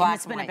 That's great. And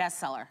it's been a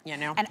bestseller. You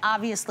know? And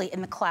obviously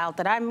in the cloud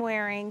that I'm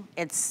wearing,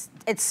 it's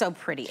so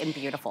pretty and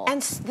beautiful.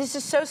 And this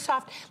is so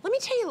soft. Let me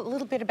tell you a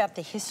little bit about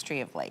the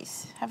history of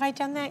lace. Have I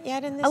done that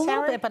yet in this hour? A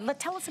little bit, but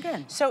tell us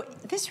again. So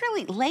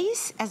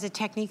lace as a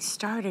technique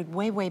started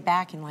way, way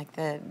back in like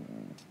the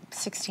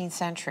 16th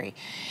century.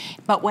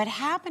 But what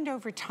happened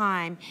over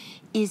time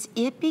is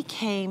it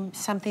became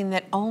something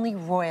that only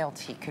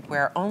royalty could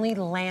wear, only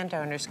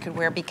landowners could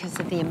wear because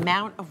of the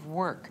amount of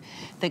work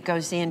that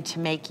goes into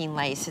making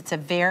lace. It's a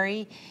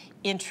very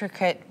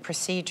intricate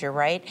procedure,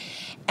 right?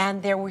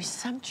 And there were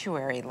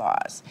sumptuary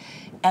laws.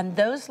 And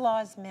those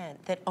laws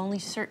meant that only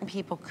certain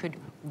people could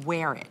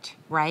wear it,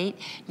 right?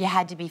 You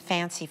had to be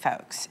fancy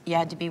folks. You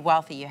had to be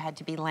wealthy. You had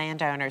to be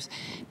landowners.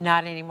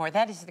 Not anymore.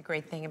 That is the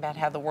great thing about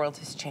how the world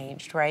has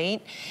changed,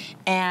 right?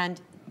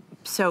 And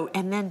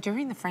then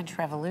during the French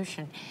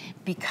Revolution,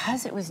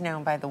 because it was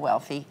known by the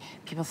wealthy,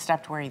 people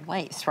stopped wearing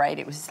lace, right?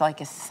 It was like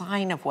a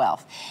sign of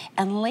wealth.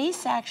 And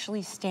lace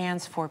actually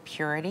stands for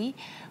purity,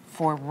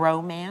 for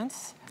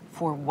romance,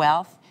 for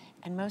wealth,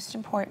 and most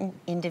important,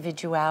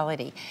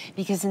 individuality.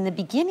 Because in the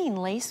beginning,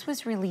 lace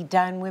was really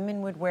done,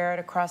 women would wear it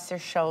across their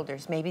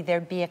shoulders. Maybe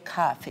there'd be a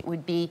cuff. It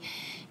would be,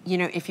 you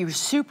know, if you were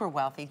super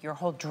wealthy, your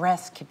whole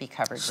dress could be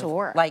covered.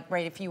 Sure. With, like,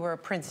 right, if you were a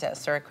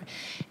princess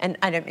and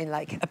I don't mean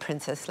like a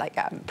princess like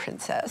I'm a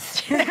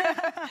princess,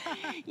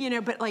 you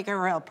know, but like a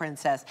royal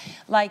princess.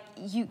 Like,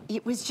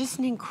 it was just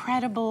an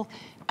incredible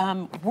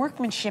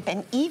workmanship.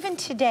 And even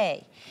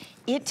today,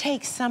 it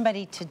takes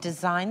somebody to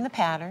design the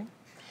pattern,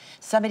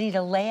 somebody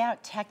to lay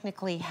out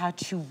technically how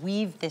to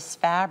weave this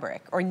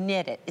fabric or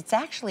knit it. It's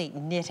actually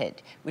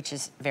knitted, which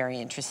is very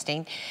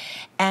interesting.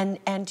 And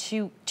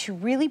to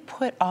really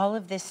put all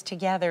of this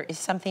together is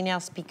something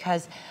else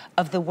because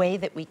of the way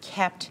that we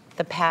kept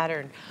the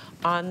pattern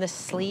on the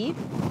sleeve,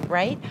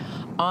 right?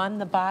 On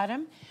the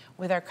bottom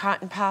with our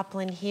cotton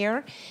poplin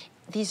here.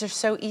 These are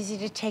so easy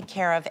to take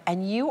care of,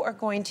 and you are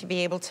going to be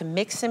able to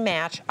mix and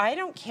match. I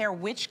don't care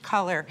which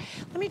color.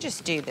 Let me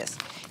just do this.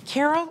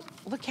 Carol,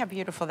 look how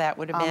beautiful that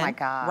would have been. Oh my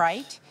gosh.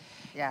 Right?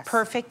 Yes.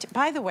 Perfect.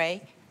 By the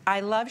way, I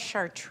love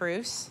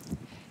chartreuse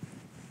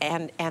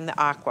and the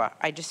aqua.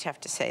 I just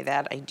have to say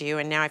that, I do.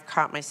 And now I've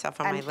caught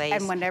myself on my lace.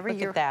 And whenever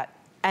look at that.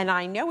 And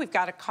I know we've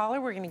got a collar.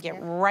 We're going to get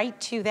right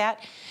to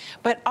that.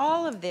 But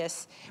all of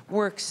this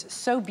works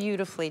so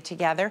beautifully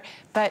together.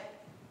 But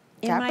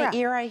in my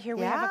ear, I hear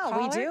we have a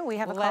caller. Yeah, we do. We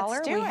have a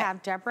caller. We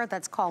have Deborah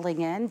that's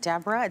calling in.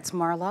 Deborah, it's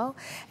Marlo.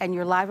 And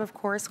you're live, of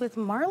course, with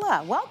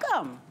Marla.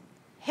 Welcome.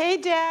 Hey,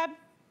 Deb.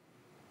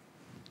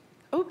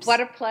 Oops.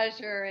 What a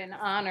pleasure and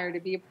honor to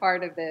be a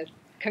part of this.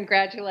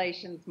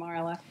 Congratulations,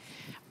 Marla.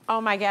 Oh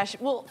my gosh.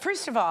 Well,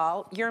 first of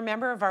all, you're a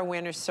member of our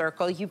Winner's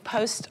Circle. You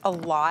post a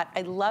lot.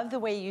 I love the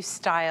way you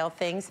style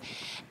things.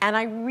 And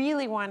I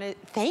really want to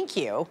thank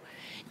you.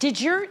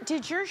 Did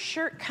your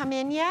shirt come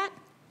in yet?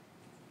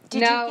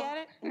 Did No. you get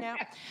it? No.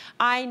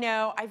 I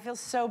know. I feel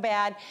so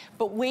bad.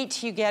 But wait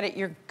till you get it.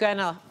 You're going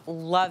to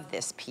love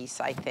this piece,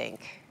 I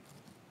think.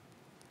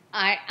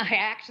 I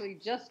actually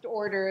just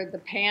ordered the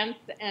pants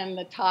and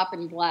the top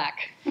in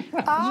black. You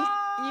go,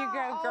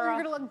 girl. You're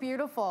going to look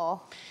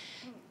beautiful.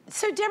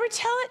 So, Deborah,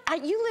 tell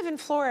it. You live in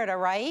Florida,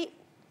 right?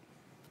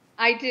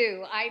 I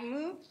do. I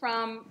moved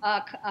from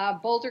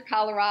Boulder,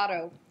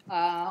 Colorado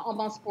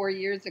almost 4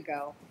 years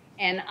ago.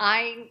 And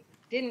I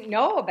didn't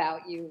know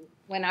about you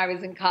when I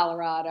was in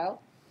Colorado.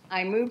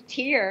 I moved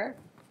here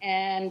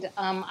and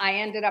I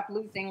ended up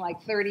losing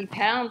like 30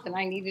 pounds and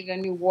I needed a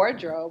new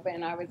wardrobe.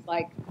 And I was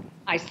like,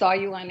 I saw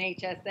you on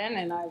HSN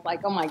and I was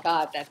like, oh my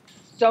God, that's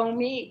so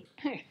me.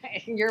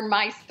 You're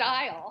my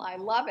style. I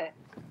love it.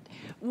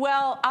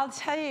 Well, I'll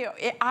tell you,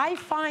 I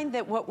find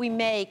that what we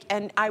make,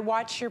 and I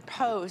watch your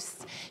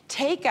posts,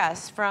 take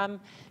us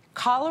from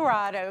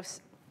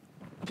Colorado's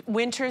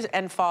winters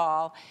and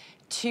fall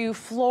to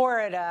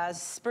Florida,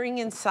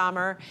 spring and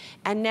summer,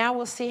 and now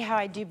we'll see how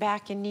I do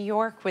back in New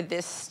York with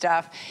this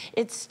stuff.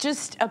 It's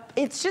just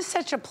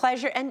such a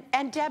pleasure.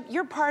 And Deb,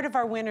 you're part of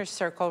our Winner's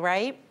Circle,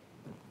 right?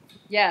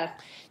 Yes.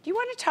 Do you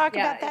want to talk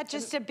about that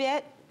just a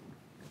bit?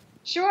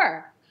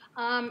 Sure.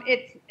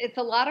 It's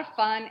a lot of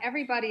fun.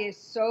 Everybody is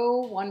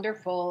so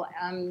wonderful.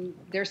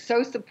 They're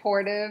so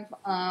supportive.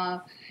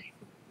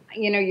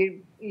 You know,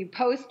 you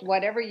post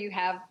whatever you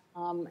have,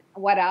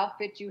 what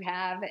outfit you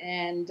have,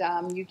 and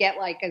you get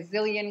like a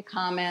zillion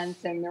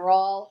comments, and they're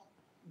all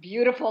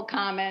beautiful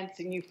comments,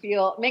 and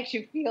it makes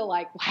you feel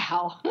like,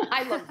 wow,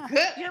 I look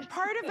good. You're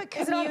part of a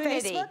community.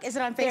 Is it on Facebook? Is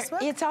it on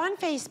Facebook? It's on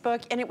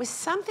Facebook, and it was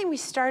something we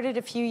started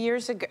a few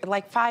years ago,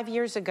 like 5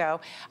 years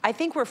ago. I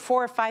think we're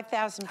 4,000 or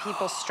 5,000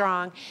 people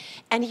strong.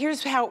 And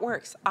here's how it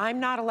works. I'm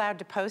not allowed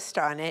to post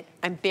on it.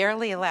 I'm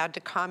barely allowed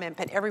to comment,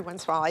 but every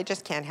once in a while, I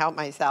just can't help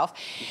myself.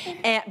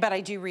 But I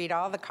do read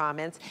all the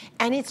comments.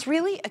 And it's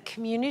really a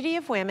community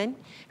of women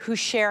who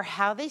share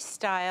how they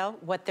style,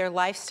 what their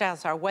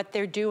lifestyles are, what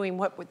they're doing,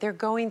 what they're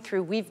going going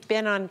through, we've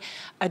been on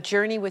a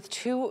journey with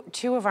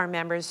two of our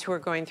members who are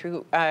going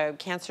through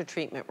cancer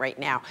treatment right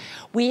now.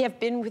 We have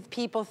been with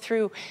people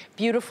through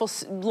beautiful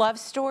love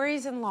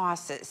stories and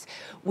losses.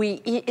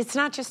 It's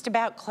not just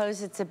about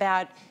clothes, it's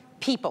about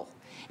people.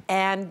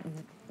 And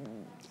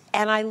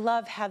I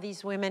love how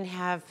these women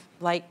have,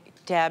 like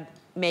Deb,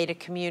 made a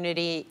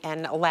community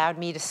and allowed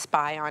me to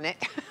spy on it.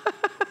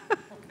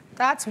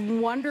 That's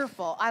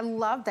wonderful. I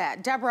love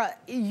that. Deborah,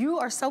 you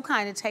are so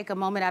kind to take a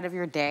moment out of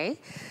your day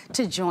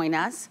to join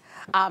us.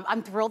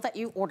 I'm thrilled that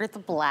you ordered the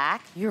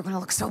black. You're gonna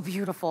look so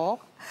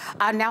beautiful.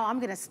 Now I'm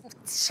gonna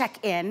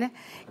check in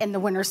the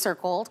winner's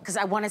circle because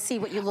I wanna see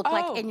what you look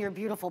like in your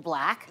beautiful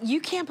black. You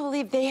can't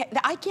believe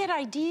I get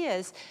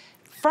ideas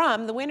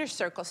from the winner's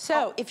circle.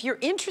 So if you're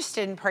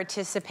interested in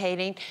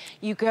participating,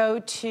 you go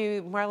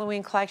to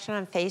MarlaWynne Collection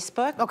on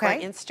Facebook or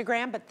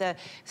Instagram, but the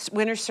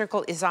winner's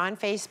circle is on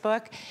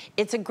Facebook.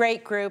 It's a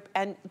great group.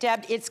 And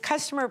Deb, it's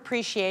Customer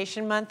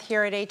Appreciation Month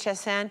here at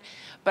HSN,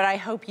 but I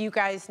hope you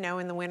guys know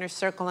in the winner's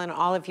circle and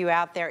all of you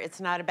out there,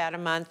 it's not about a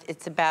month,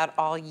 it's about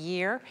all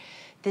year.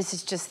 This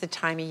is just the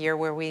time of year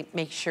where we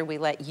make sure we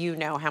let you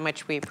know how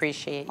much we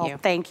appreciate you.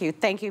 Thank you.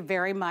 Thank you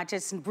very much.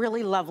 It's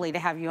really lovely to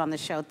have you on the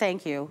show.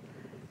 Thank you.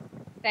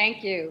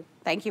 Thank you.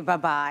 Thank you.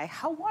 Bye-bye.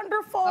 How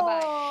wonderful.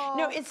 Bye-bye.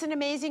 No, it's an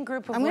amazing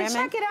group of women. I'm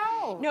going to check it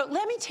out. No,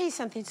 let me tell you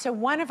something. So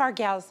one of our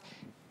gals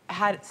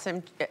had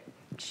some,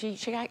 she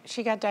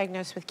got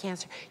diagnosed with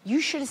cancer.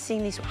 You should have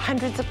seen these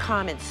hundreds of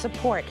comments,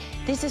 support.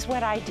 This is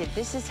what I did.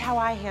 This is how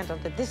I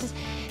handled it.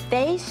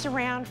 They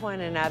surround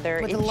one another.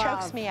 It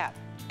chokes me up.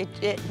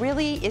 It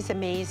really is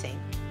amazing.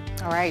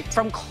 All right.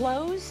 From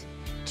clothes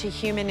to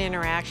human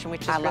interaction,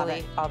 which is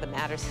really all that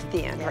matters at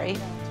the end, right?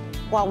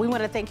 Well, we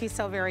want to thank you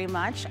so very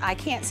much. I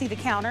can't see the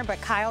counter, but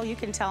Kyle, you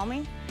can tell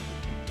me.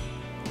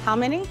 How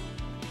many?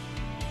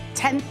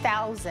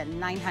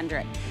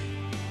 10,900.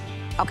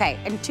 Okay,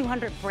 and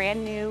 200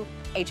 brand new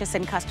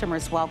HSN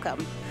customers welcome.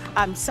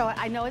 So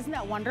I know, isn't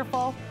that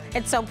wonderful?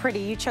 It's so pretty.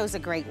 You chose a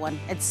great one.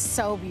 It's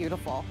so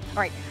beautiful. All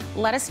right,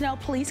 let us know.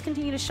 Please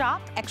continue to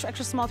shop. Extra,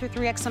 extra small through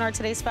 3X on our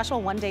today's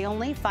special, 1 day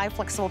only, 5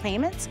 flexible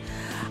payments.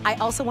 I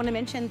also want to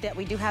mention that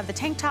we do have the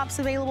tank tops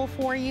available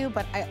for you,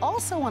 but I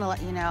also want to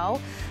let you know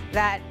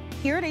that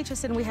here at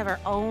HSN, we have our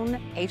own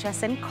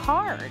HSN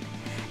card.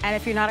 And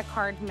if you're not a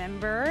card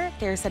member,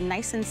 there's a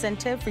nice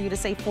incentive for you to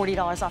save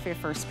 $40 off your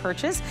first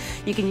purchase.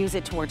 You can use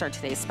it towards our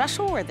today's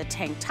special, or the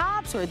tank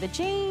tops, or the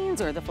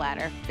jeans, or the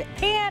flatter fit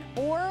pant,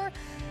 or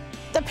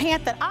the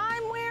pant that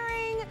I'm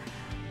wearing,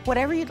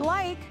 whatever you'd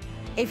like.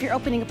 If you're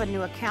opening up a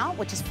new account,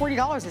 which is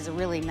 $40 is a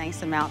really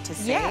nice amount to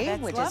save. Yeah,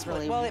 that's which lovely. Is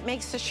really, well, it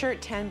makes the shirt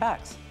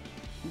 $10.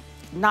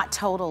 Not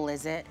total,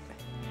 is it?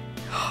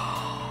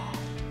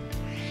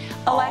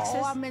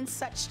 Alexis, I'm in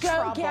such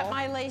trouble. Go get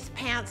my lace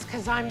pants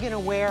because I'm gonna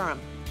wear them.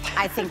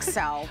 I think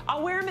so.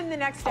 I'll wear them in the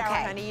next hour,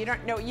 honey. You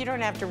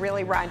don't have to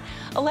really run.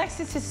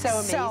 Alexis is so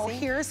amazing. So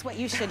here's what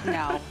you should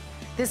know.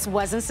 This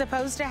wasn't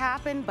supposed to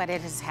happen, but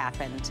it has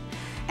happened.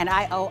 And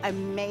I owe a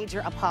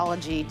major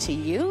apology to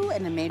you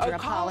and a major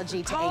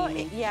apology to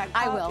Amy. Yeah,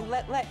 I will.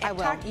 I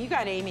will. You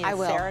got Amy and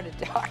Sarah to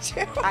talk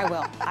to.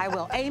 I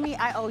will. Amy,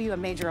 I owe you a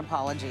major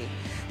apology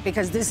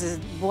because this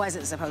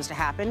wasn't supposed to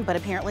happen, but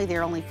apparently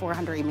there are only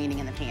 400 remaining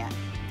in the pant.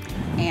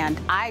 And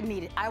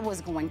I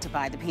was going to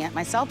buy the pant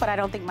myself, but I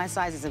don't think my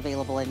size is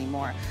available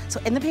anymore.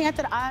 So in the pant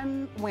that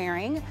I'm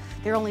wearing,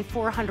 there are only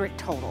 400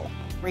 total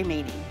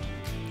remaining.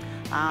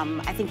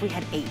 I think we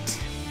had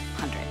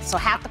 800. So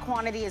half the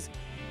quantity is,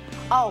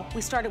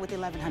 we started with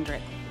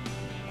 1,100.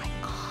 My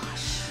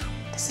gosh,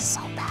 this is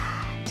so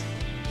bad.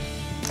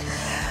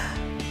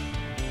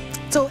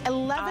 So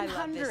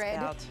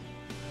 1,100,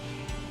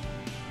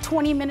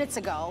 20 minutes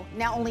ago,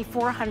 now only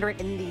 400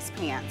 in these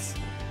pants.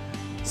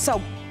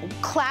 So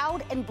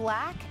cloud and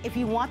black, if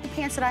you want the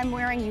pants that I'm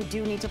wearing, you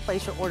do need to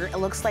place your order. It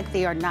looks like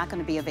they are not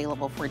going to be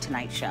available for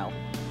tonight's show.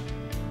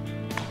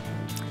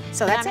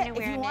 So that's it.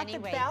 If you want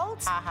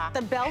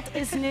the belt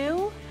is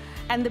new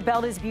and the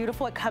belt is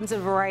beautiful. It comes in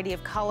a variety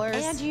of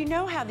colors. And you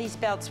know how these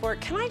belts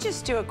work. Can I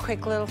just do a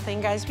quick little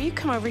thing, guys? Will you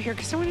come over here?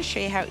 Because I want to show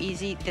you how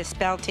easy this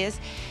belt is.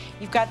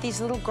 You've got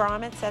these little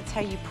grommets. That's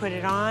how you put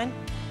it on.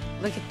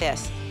 Look at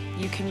this.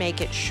 You can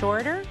make it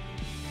shorter.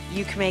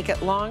 You can make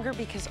it longer,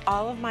 because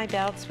all of my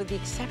belts, with the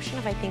exception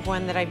of I think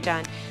one that I've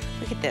done,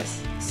 look at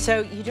this. So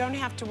you don't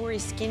have to worry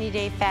skinny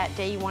day, fat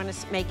day. You want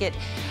to make it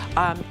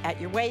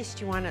at your waist.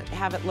 You want to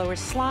have it lower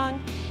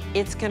slung.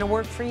 It's going to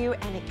work for you,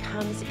 and it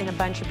comes in a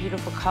bunch of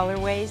beautiful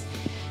colorways.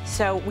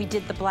 So we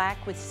did the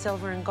black with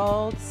silver and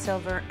gold,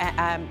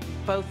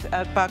 both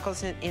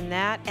buckles in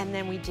that, and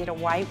then we did a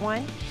white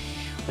one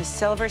with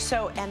silver.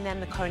 So, and then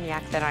the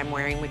cognac that I'm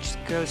wearing, which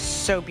goes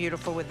so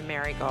beautiful with the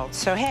marigold.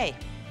 So hey.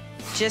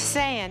 Just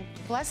saying.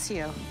 Bless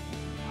you.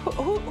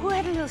 Who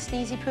had a little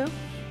sneezy poo?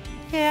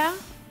 Yeah?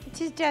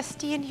 It's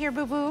dusty in here,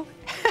 boo-boo.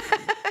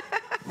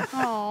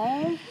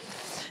 Oh.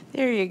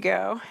 There you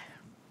go.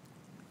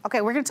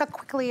 Okay, we're gonna talk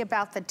quickly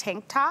about the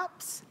tank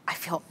tops. I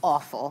feel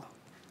awful.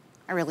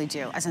 I really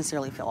do. I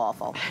sincerely feel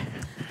awful.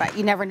 But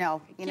you never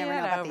know. You never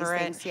know about these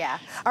things. Yeah.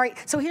 All right,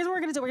 so here's what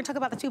we're gonna do. We're gonna talk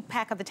about the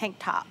 2-pack of the tank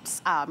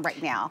tops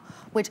right now,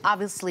 which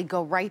obviously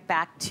go right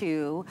back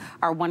to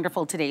our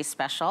wonderful Today's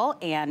Special.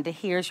 And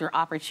here's your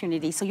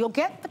opportunity. So you'll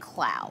get the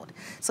cloud.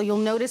 So you'll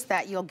notice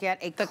that you'll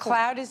get a... The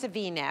cloud is a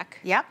V-neck.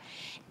 Yep.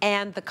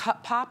 And the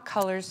pop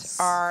colors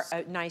are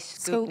a nice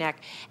scoop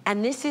neck.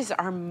 And this is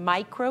our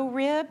micro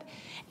rib.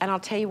 And I'll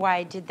tell you why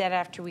I did that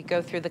after we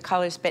go through the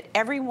colors. But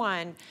every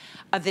one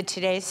of the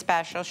Today's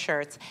Special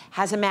shirts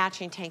has a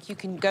matching tank. You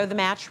can go the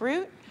match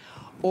route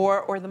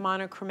or the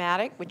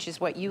monochromatic, which is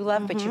what you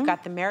love. But you've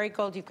got the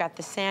marigold, you've got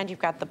the sand, you've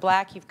got the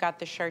black, you've got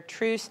the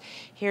chartreuse.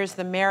 Here's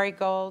the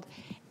marigold.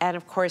 And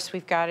of course,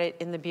 we've got it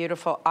in the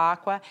beautiful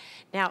aqua.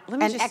 Now, let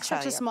me just tell you. And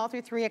extra small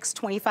through 3X,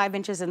 25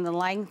 inches in the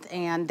length,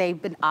 and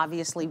they've been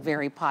obviously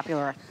very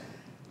popular.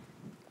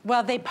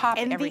 Well, they pop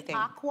everything. In the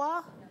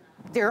aqua,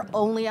 there are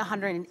only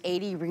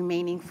 180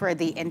 remaining for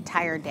the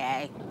entire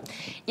day.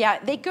 Yeah,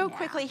 they go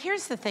quickly.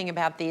 Here's the thing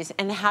about these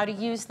and how to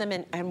use them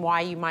and why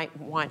you might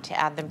want to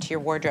add them to your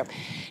wardrobe.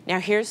 Now,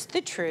 here's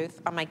the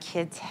truth on my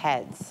kids'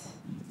 heads.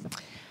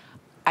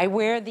 I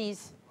wear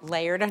these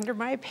layered under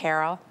my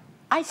apparel.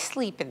 I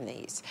sleep in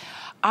these.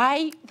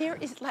 I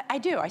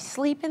do, I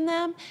sleep in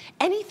them.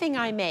 Anything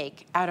I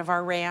make out of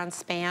our rayon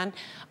span,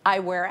 I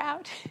wear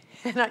out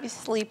and I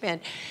sleep in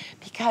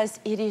because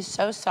it is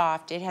so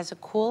soft. It has a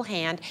cool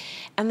hand.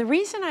 And the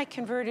reason I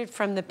converted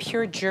from the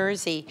pure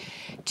jersey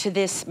to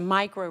this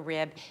micro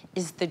rib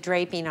is the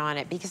draping on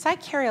it, because I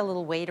carry a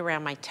little weight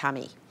around my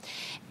tummy.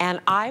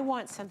 And I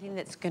want something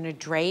that's gonna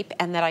drape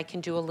and that I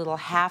can do a little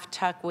half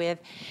tuck with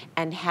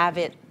and have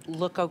it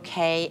look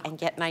okay and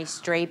get nice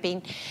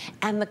draping.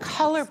 And the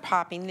color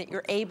popping that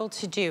you're able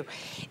to do,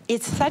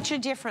 it's such a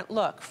different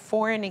look.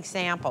 For an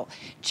example,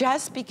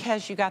 just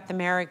because you got the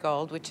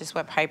marigold, which is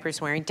what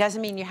Piper's wearing,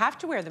 doesn't mean you have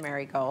to wear the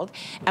marigold.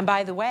 And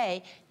by the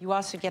way, you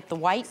also get the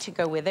white to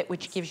go with it,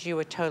 which gives you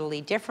a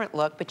totally different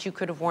look, but you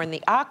could have worn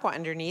the aqua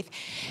underneath.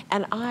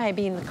 And I,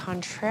 being the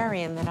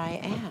contrarian that I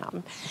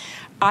am,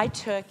 I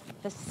took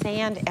the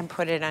sand and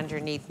put it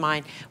underneath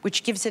mine,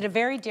 which gives it a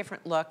very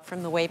different look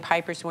from the way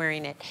Piper's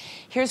wearing it.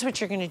 Here's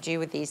what you're gonna do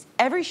with these.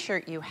 Every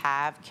shirt you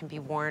have can be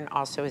worn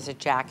also as a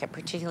jacket,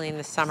 particularly in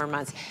the summer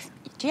months.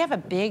 Do you have a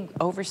big,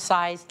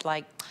 oversized,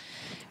 like,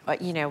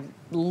 you know,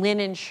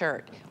 linen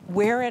shirt?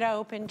 Wear it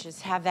open,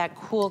 just have that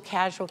cool,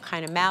 casual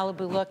kind of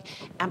Malibu look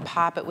and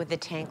pop it with a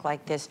tank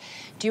like this.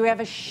 Do you have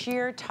a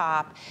sheer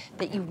top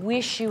that you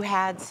wish you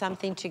had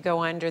something to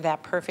go under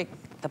that perfect?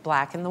 The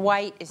black and the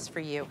white is for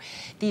you.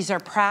 These are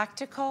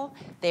practical,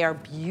 they are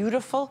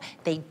beautiful,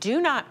 they do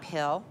not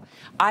pill.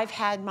 I've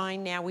had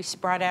mine now, we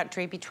brought out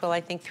Drapey Twill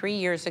I think 3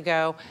 years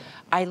ago.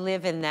 I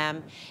live in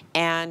them,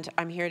 and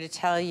I'm here to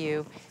tell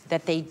you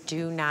that they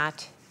do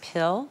not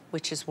pill,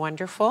 which is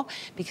wonderful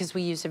because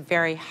we use a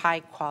very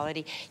high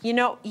quality. You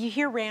know, you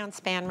hear rayon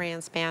span,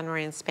 rayon span,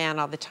 rayon span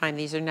all the time.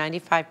 These are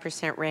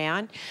 95%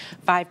 rayon,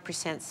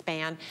 5%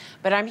 span,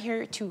 but I'm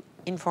here to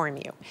inform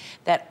you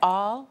that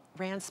all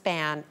rayon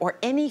span or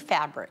any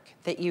fabric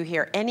that you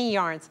hear, any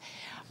yarns,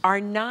 are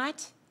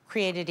not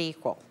created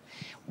equal.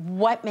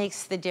 What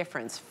makes the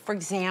difference? For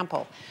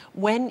example,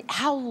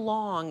 how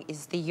long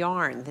is the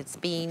yarn that's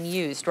being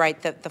used, right?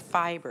 The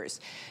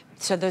fibers.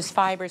 So those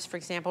fibers, for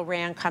example,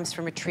 rayon comes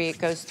from a tree, it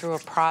goes through a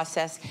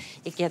process,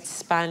 it gets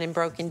spun and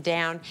broken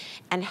down.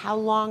 And how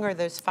long are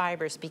those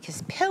fibers?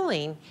 Because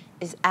pilling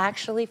is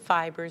actually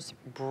fibers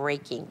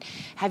breaking.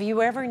 Have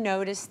you ever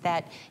noticed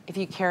that if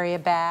you carry a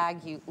bag,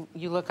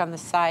 you look on the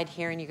side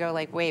here and you go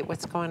like, wait,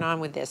 what's going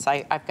on with this?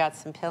 I've got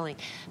some pilling.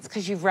 It's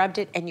because you've rubbed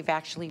it and you've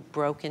actually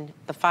broken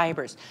the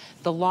fibers.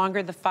 The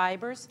longer the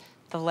fibers,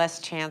 the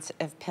less chance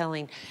of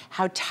pilling,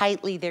 how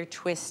tightly they're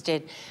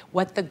twisted,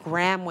 what the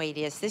gram weight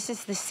is. This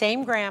is the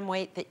same gram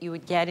weight that you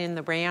would get in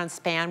the rayon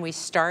span we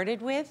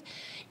started with.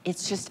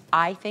 It's just,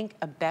 I think,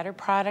 a better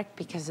product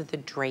because of the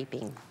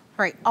draping.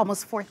 Right,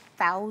 almost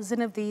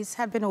 4,000 of these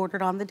have been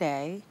ordered on the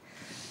day.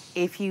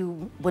 If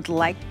you would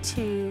like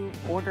to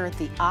order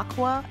the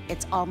aqua,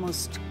 it's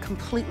almost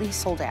completely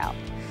sold out.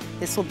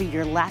 This will be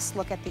your last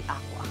look at the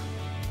aqua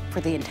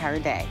for the entire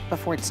day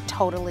before it's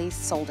totally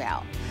sold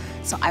out.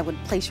 So I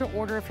would place your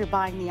order if you're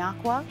buying the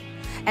aqua.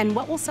 And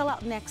what will sell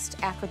out next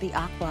after the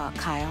aqua,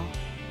 Kyle?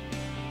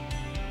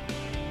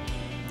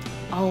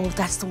 Oh,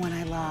 that's the one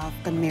I love,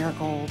 the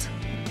marigold.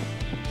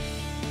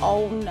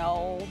 Oh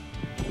no,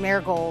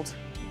 marigold.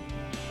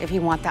 If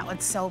you want that one,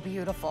 so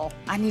beautiful.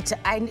 I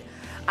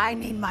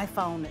need my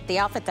phone. The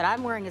outfit that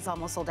I'm wearing is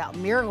almost sold out.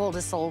 Marigold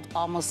is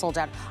almost sold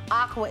out.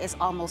 Aqua is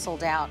almost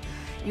sold out.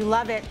 You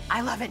love it,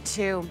 I love it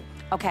too.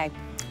 Okay,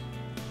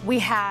 we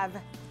have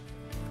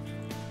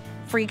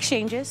free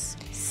exchanges.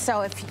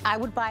 So if I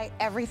would buy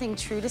everything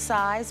true to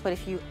size, but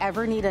if you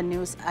ever need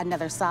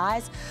another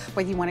size,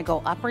 whether you want to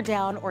go up or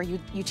down, or you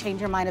change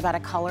your mind about a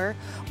color,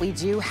 we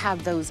do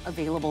have those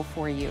available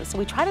for you. So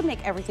we try to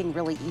make everything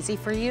really easy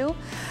for you.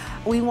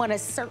 We want to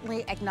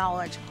certainly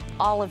acknowledge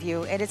all of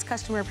you. It is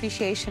Customer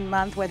Appreciation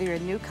Month, whether you're a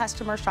new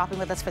customer shopping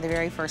with us for the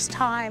very first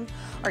time,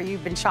 or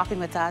you've been shopping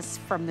with us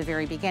from the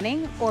very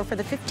beginning, or for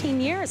the 15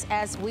 years,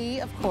 as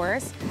we, of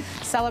course,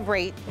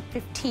 celebrate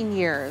 15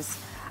 years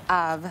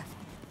of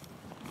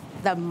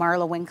the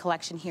MarlaWynne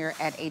collection here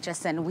at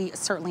HSN. We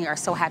certainly are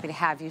so happy to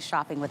have you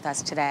shopping with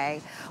us today.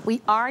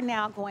 We are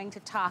now going to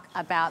talk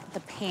about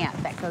the pant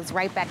that goes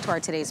right back to our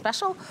today's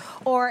special,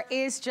 or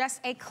is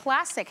just a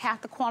classic.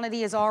 Half the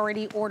quantity is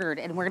already ordered,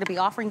 and we're gonna be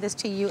offering this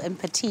to you in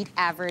petite,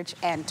 average,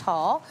 and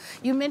tall.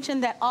 You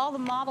mentioned that all the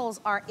models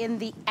are in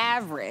the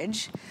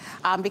average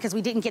because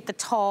we didn't get the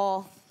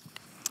tall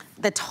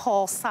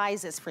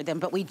sizes for them,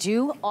 but we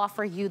do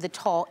offer you the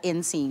tall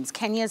inseams.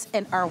 Kenya's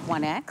in our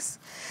 1X,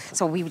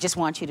 so we just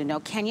want you to know.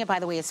 Kenya, by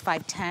the way, is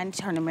 5'10",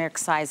 her numeric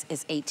size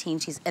is 18.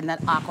 She's in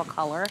that aqua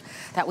color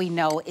that we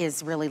know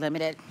is really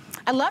limited.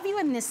 I love you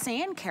in this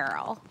sand,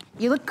 Carol.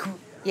 You look,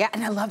 yeah,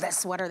 and I love that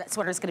sweater. That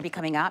sweater is gonna be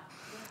coming up.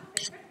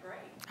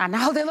 I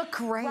know, they look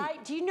great.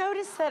 Right, do you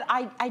notice that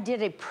I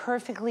did a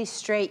perfectly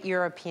straight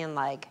European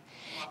leg?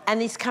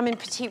 And these come in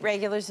petite,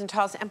 regulars, and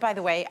talls. And by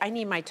the way, I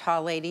need my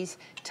tall ladies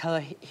to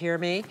hear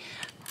me.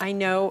 I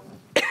know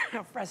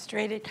how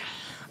frustrated,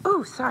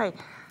 oh, sorry,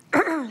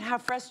 how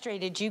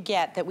frustrated you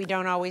get that we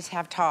don't always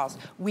have talls.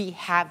 We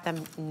have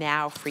them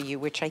now for you,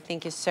 which I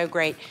think is so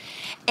great.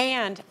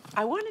 And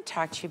I want to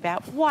talk to you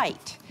about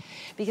white,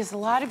 because a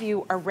lot of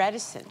you are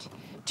reticent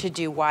to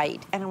do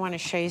white. And I want to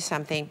show you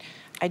something.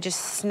 I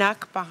just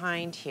snuck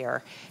behind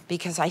here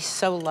because I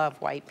so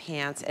love white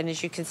pants. And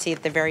as you can see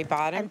at the very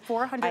bottom, and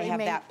 400 I have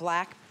that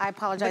black. I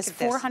apologize,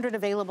 400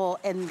 available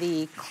in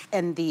the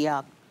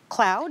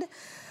cloud.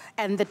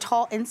 And the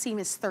tall inseam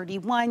is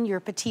 31, your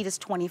petite is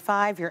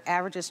 25, your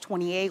average is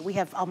 28. We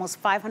have almost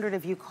 500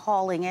 of you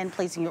calling in,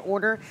 placing your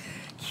order.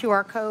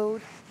 QR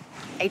code,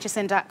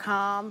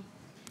 hsn.com.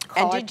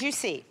 And did you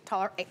see?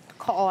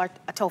 Call our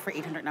toll-free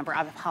 800 number.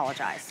 I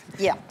apologize.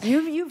 Yeah.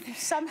 You've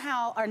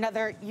somehow or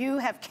another, you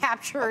have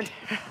captured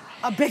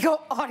a big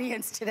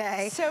audience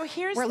today. So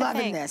here's We're the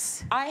loving thing.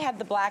 This. I had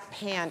the black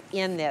pant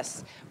in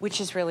this,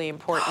 which is really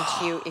important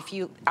to you. If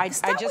you, I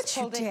just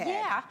pulled it.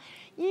 Yeah.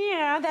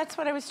 Yeah, that's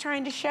what I was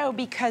trying to show,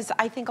 because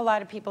I think a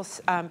lot of people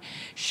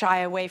shy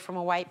away from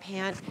a white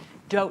pant.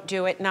 Don't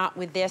do it, not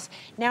with this.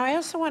 Now, I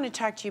also want to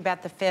talk to you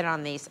about the fit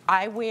on these.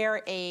 I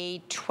wear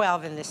a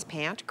 12 in this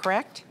pant,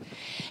 correct?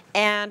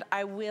 And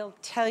I will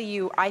tell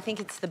you, I think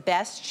it's the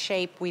best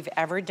shape we've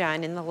ever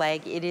done in the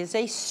leg. It is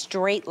a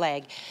straight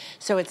leg,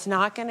 so it's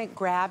not going to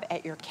grab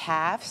at your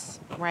calves,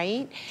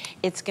 right?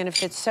 It's going to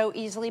fit so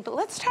easily, but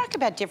let's talk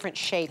about different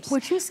shapes.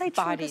 Would you say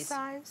bodies. True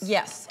to size?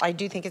 Yes, I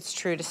do think it's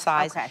true to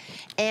size. Okay.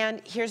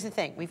 And here's the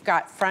thing. We've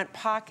got front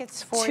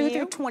pockets for 2 you.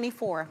 through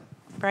 24.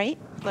 Right?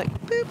 Look,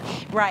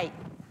 boop.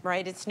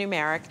 Right, it's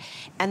numeric.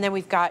 And then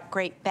we've got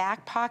great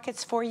back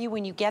pockets for you.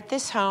 When you get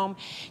this home,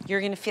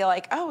 you're gonna feel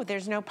like, oh,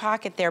 there's no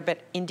pocket there,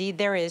 but indeed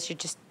there is. You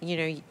just,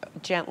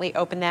 gently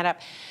open that up.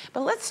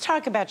 But let's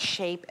talk about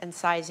shape and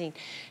sizing.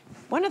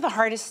 One of the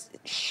hardest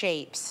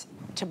shapes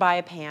to buy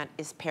a pant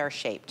is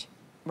pear-shaped,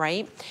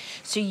 right?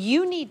 So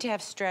you need to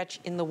have stretch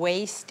in the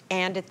waist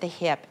and at the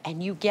hip,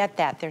 and you get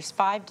that. There's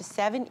 5 to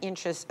 7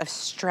 inches of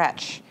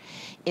stretch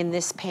in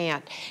this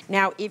pant.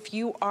 Now, if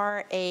you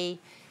are a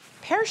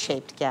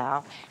pear-shaped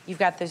gal, you've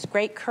got those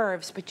great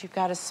curves, but you've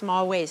got a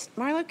small waist.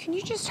 Marla, can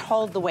you just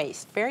hold the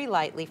waist very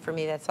lightly for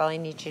me? That's all I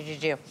need you to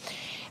do.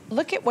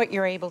 Look at what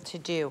you're able to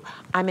do.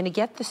 I'm gonna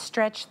get the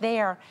stretch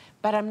there,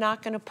 but I'm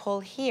not gonna pull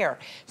here.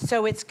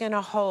 So it's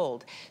gonna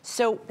hold.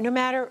 So no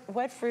matter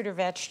what fruit or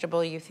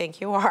vegetable you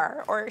think you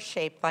are, or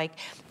shaped like,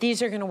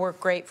 these are gonna work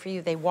great for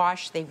you. They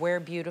wash, they wear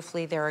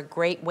beautifully, they're a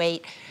great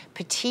weight.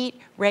 Petite,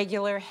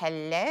 regular,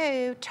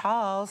 hello,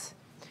 talls.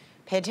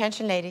 Pay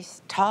attention,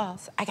 ladies.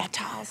 Talls. I got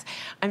talls.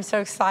 I'm so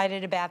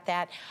excited about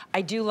that.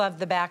 I do love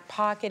the back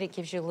pocket. It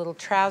gives you a little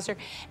trouser.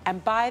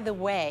 And by the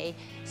way,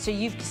 so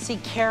you see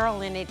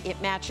Carol in it,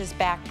 it matches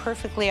back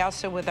perfectly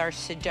also with our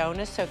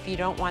Sedona. So if you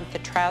don't want the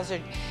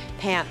trousered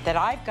pant that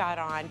I've got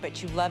on,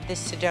 but you love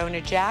this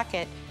Sedona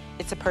jacket,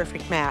 it's a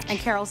perfect match. And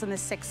Carol's in the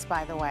 6,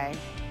 by the way.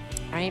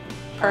 Right?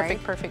 Perfect,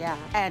 right? perfect. Yeah.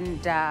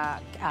 And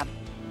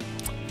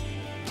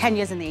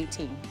Kenya's in the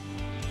 18,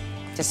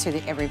 just so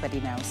that everybody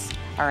knows.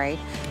 All right,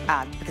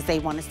 because they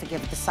want us to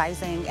give the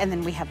sizing. And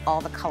then we have all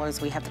the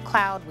colors. We have the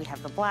cloud, we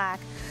have the black,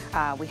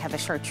 we have the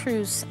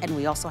chartreuse, and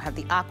we also have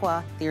the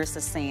aqua. There's the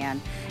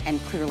sand,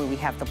 and clearly we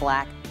have the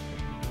black.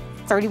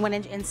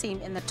 31-inch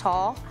inseam in the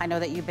tall. I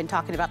know that you've been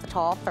talking about the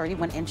tall.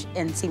 31-inch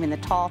inseam in the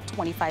tall,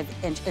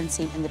 25-inch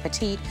inseam in the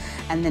petite,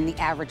 and then the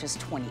average is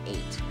 28.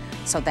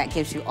 So that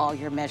gives you all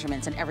your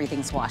measurements, and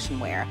everything's wash and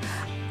wear.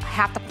 I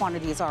half the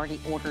quantity is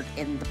already ordered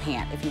in the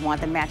pant. If you want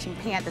the matching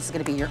pant, this is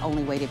gonna be your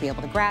only way to be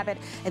able to grab it.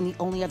 And the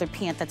only other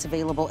pant that's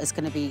available is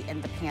gonna be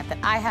in the pant that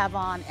I have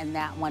on, and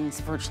that one's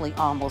virtually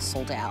almost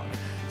sold out.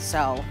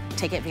 So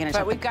take advantage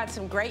of it. But we've got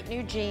some great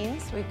new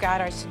jeans. We've got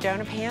our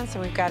Sedona pants,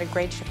 and we've got a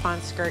great chiffon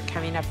skirt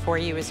coming up for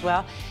you as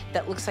well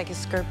that looks like a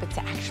skirt, but it's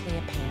actually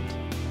a pant.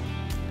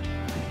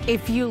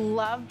 If you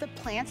love the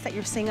plants that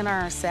you're seeing in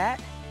our set,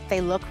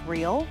 they look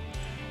real.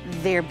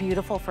 They're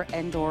beautiful for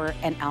indoor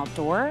and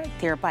outdoor.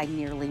 They're by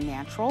Nearly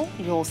Natural.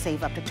 You'll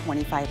save up to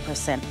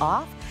 25%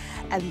 off.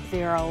 And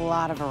there are a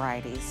lot of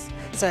varieties.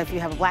 So if you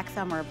have a black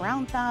thumb or a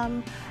brown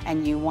thumb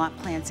and you want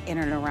plants in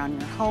and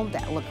around your home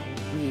that look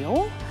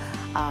real,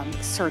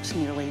 search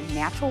Nearly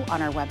Natural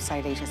on our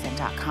website,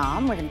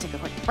 hsn.com. We're gonna take a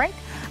quick break.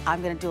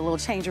 I'm gonna do a little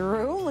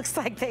changeroo, looks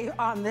like they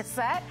on this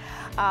set.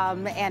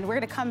 And we're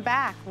gonna come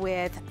back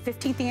with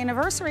 15th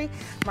anniversary.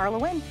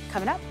 MarlaWynne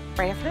coming up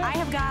right after this. I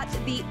have got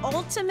the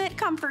ultimate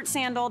comfort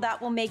sandal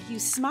that will make you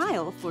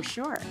smile for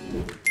sure.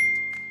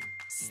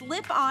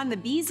 Slip on the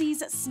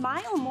Beezy's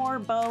Smile More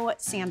Bow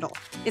Sandal.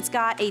 It's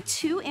got a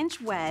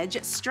 2-inch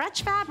wedge,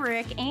 stretch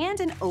fabric,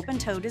 and an open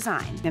toe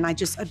design. And I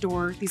just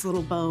adore these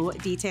little bow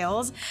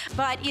details.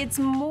 But it's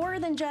more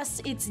than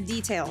just its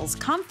details.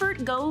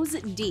 Comfort goes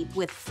deep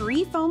with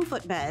 3 foam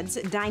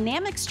footbeds,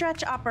 dynamic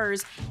stretch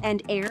uppers,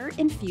 and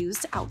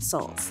air-infused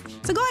outsoles.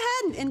 So go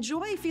ahead and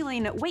enjoy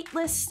feeling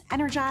weightless,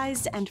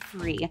 energized, and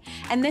free.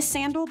 And this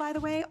sandal, by the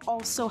way,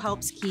 also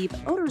helps keep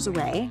odors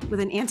away with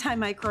an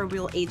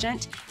antimicrobial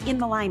agent in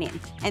the lining.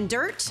 And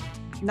dirt,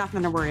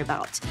 nothing to worry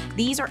about.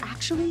 These are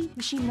actually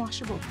machine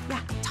washable.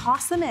 Yeah,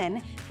 toss them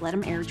in, let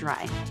them air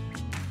dry.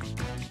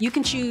 You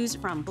can choose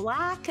from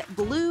black,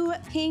 blue,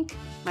 pink.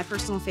 My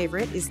personal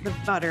favorite is the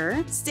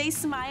butter. Stay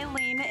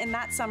smiling in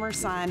that summer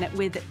sun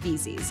with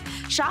Beezy's.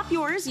 Shop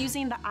yours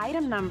using the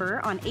item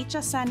number on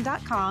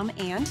hsn.com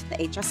and the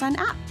HSN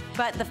app.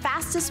 But the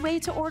fastest way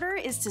to order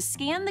is to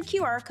scan the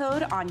QR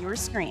code on your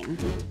screen.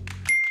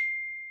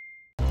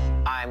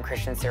 I'm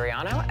Christian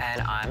Siriano,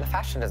 and I'm a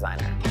fashion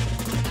designer.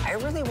 I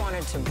really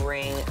wanted to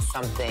bring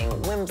something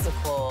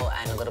whimsical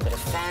and a little bit of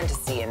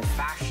fantasy and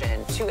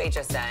fashion to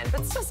HSN,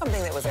 but still something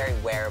that was very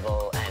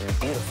wearable and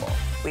beautiful.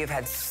 We have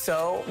had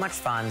so much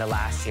fun the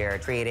last year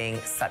creating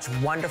such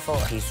wonderful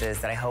pieces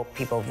that I hope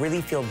people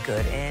really feel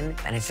good in,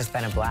 and it's just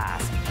been a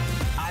blast.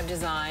 I've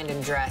designed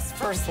and dressed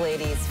first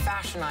ladies,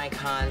 fashion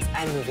icons,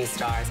 and movie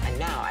stars, and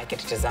now I get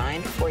to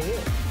design for you.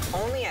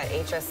 Only at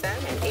HSN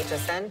and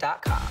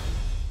hsn.com.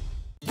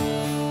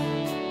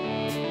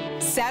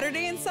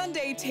 Saturday and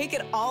Sunday, take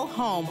it all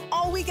home,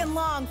 all weekend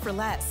long for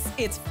less.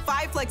 It's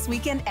 5 Flex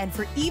Weekend, and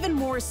for even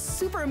more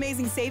super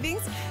amazing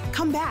savings,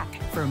 come back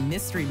for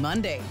Mystery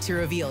Monday to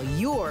reveal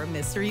your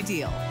mystery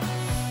deal.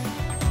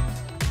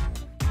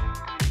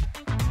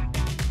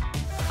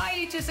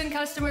 Hi, HSN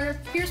customer.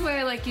 Here's why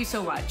I like you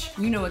so much.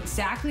 You know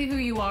exactly who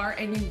you are,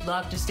 and you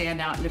love to stand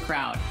out in the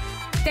crowd.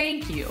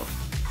 Thank you.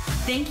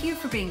 Thank you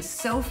for being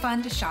so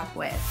fun to shop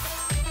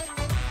with.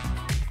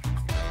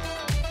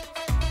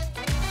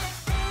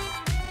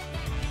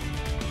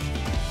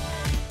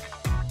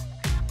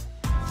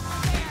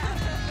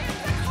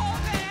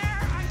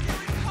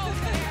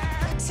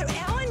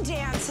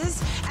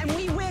 And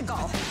we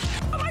wiggle.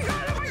 Oh my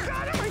God, oh my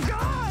God, oh my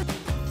God!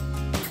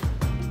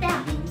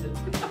 Yeah.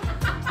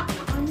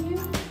 On you,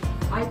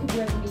 I could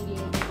wear the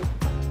medium.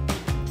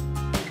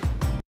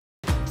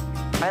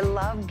 I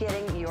love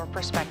getting your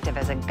perspective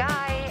as a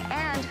guy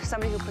and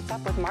somebody who puts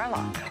up with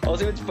Marla.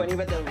 Also, what's funny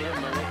about the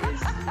little moment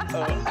is,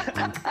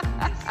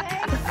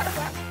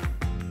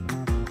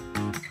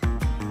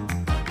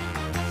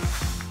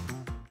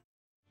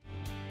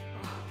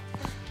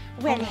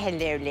 Well,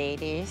 hello,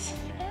 ladies.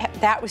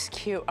 That was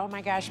cute. Oh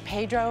my gosh,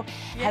 Pedro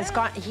has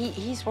gone,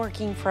 he's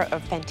working for a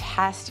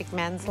fantastic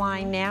men's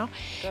line now.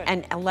 Good.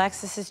 And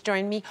Alexis has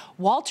joined me.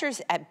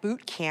 Walter's at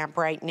boot camp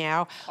right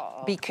now.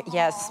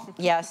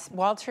 Yes,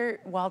 Walter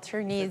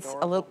needs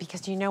a little,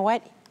 because you know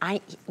what? I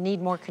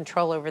need more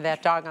control over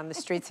that dog on the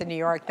streets of New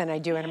York than I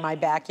do in my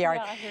backyard.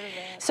 Yeah, I hear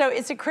that. So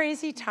it's a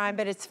crazy time,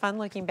 but it's fun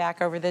looking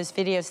back over those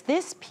videos.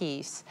 This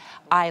piece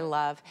I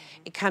love.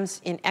 It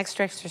comes in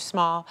extra, extra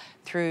small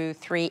through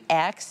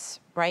 3X,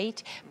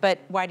 right? But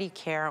why do you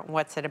care?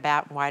 What's it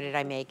about? Why did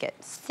I make it?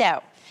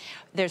 So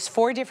there's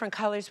 4 different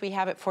colors. We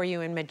have it for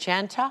you in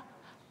magenta,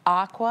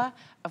 aqua,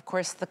 of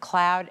course, the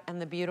cloud,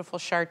 and the beautiful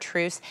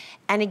chartreuse.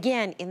 And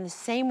again, in the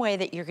same way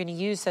that you're gonna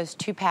use those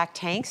 2-pack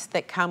tanks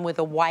that come with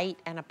a white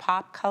and a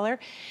pop color,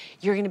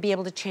 you're gonna be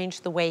able to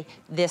change the way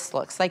this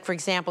looks. Like, for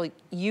example,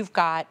 you've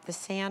got the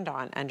sand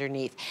on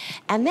underneath.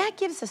 And that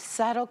gives a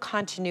subtle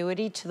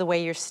continuity to the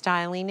way you're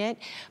styling it.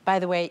 By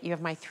the way, you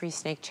have my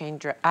 3-snake chain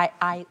dress.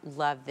 I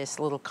love this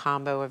little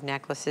combo of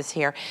necklaces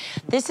here.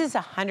 This is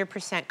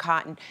 100%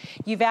 cotton.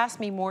 You've asked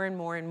me more and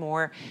more and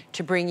more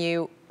to bring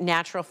you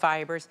natural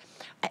fibers.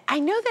 I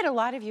know know that a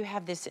lot of you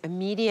have this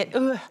immediate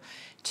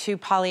to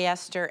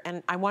polyester,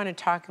 and I want to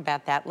talk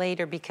about that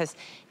later because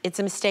it's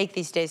a mistake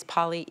these days.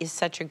 Poly is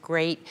such a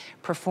great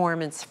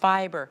performance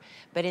fiber.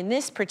 But in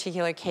this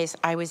particular case,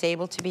 I was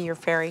able to be your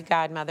fairy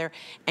godmother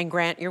and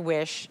grant your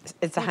wish.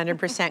 It's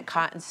 100%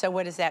 cotton. So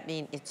what does that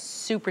mean? It's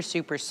super,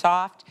 super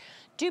soft.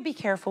 Do be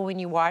careful when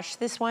you wash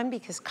this one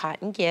because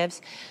cotton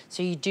gives,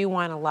 so you do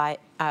want to lie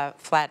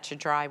flat to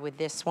dry with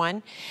this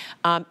one.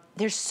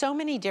 There's so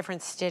many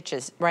different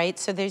stitches, right?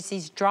 So there's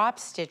these drop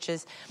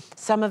stitches.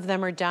 Some of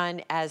them are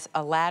done as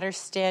a ladder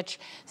stitch.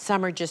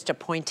 Some are just a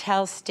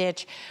pointelle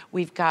stitch.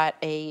 We've got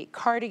a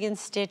cardigan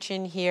stitch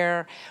in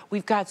here.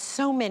 We've got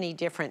so many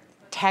different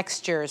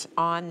textures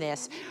on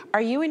this.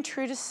 Are you in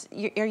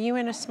are you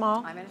in a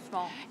small? I'm in a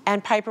small.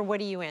 And Piper,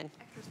 what are you in?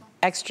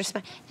 Extra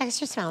small.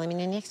 Extra small. I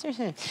mean, an extra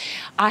small.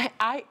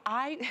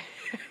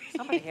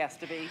 Somebody has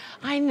to be.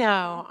 I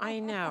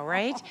know,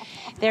 right?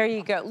 There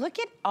you go. Look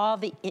at all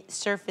the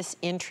surface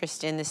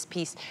interest in this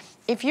piece.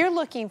 If you're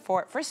looking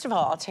for, first of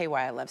all, I'll tell you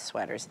why I love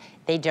sweaters.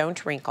 They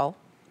don't wrinkle,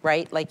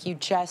 right? Like you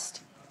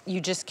just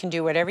can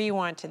do whatever you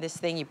want to this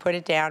thing. You put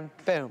it down,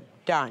 boom,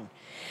 done.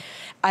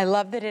 I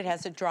love that it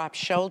has a drop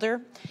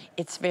shoulder.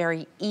 It's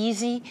very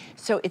easy.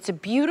 So it's a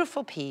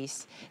beautiful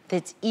piece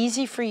that's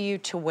easy for you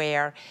to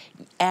wear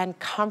and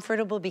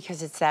comfortable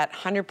because it's that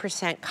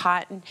 100%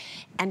 cotton.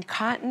 And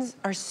cottons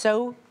are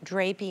so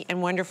drapey and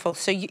wonderful.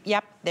 So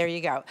yep, there you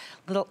go.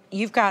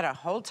 You've got a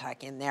whole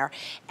tuck in there.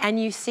 And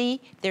you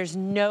see, there's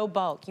no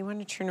bulk. You want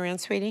to turn around,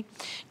 sweetie?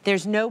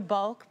 There's no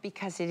bulk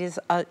because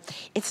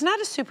it's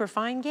not a super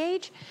fine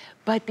gauge,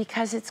 but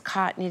because it's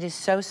cotton, it is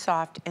so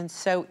soft and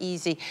so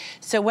easy.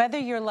 So whether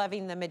you're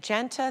loving the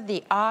magenta,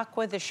 the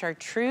aqua, the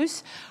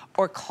chartreuse,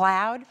 or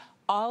cloud,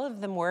 all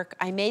of them work.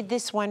 I made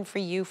this one for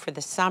you for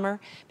the summer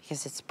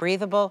because it's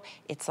breathable,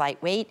 it's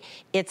lightweight,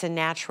 it's a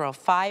natural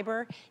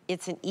fiber,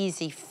 it's an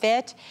easy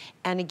fit.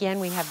 And again,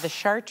 we have the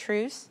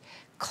chartreuse,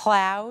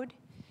 cloud,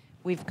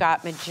 we've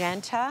got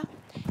magenta,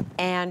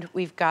 and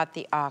we've got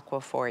the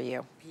aqua for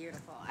you.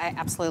 Beautiful. I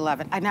absolutely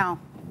love it. I know.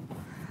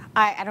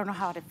 I don't know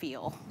how to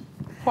feel.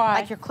 Why?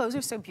 Like your clothes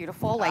are so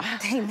beautiful, like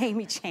they made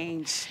me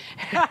change.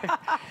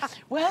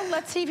 Well,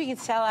 let's see if you can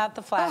sell out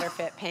the flatter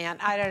fit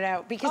pant. I don't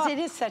know, because it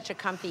is such a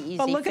comfy, easy fit.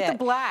 But look at the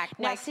black.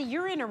 Now, see,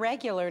 you're in a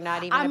regular,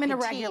 not even I'm a in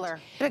petite. a regular,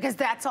 because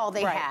that's all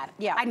they had.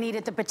 Yeah. I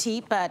needed the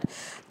petite, but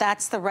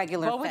that's the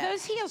regular Well, with fit.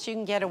 those heels, you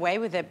can get away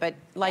with it, but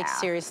like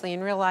seriously,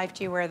 in real life,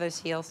 do you wear those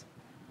heels?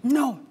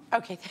 No.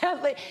 Okay,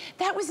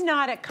 that was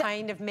not a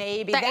kind of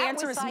maybe. The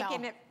answer is like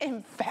no. an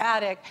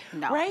emphatic,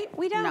 no. Right?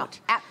 We don't.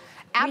 No.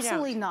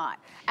 Absolutely not.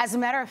 As a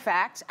matter of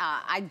fact,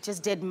 I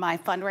just did my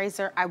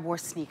fundraiser. I wore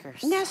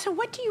sneakers. Now, so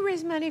what do you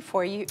raise money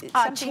for? Something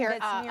that's near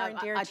and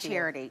dear to you. A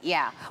charity,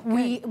 yeah.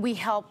 We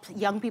help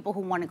young people who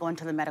want to go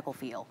into the medical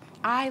field.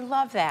 I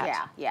love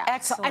that. Yeah.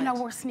 Excellent. And I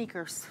wore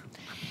sneakers.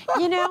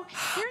 You know,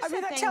 here's I mean,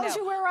 the that thing, tells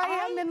you where I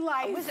am in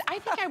life. I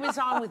think I was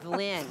on with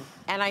Lynn,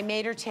 and I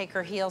made her take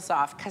her heels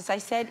off because I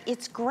said,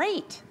 it's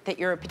great that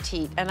you're a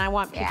petite, and I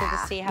want people to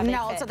see how they fit.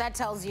 No, so that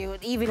tells you,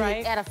 even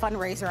at a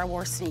fundraiser, I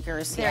wore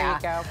sneakers. There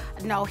you go.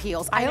 No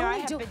heels. I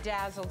have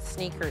bedazzled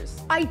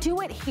sneakers. I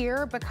do it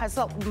here because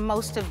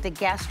most of the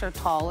guests are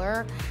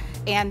taller,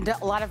 and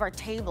a lot of our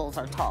tables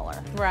are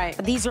taller. Right.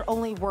 But these are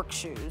only work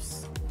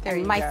shoes. There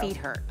you my go. feet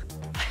hurt.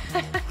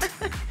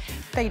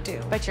 They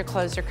do. But your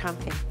clothes are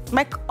comfy.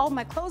 My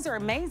clothes are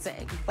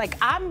amazing. Like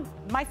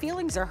my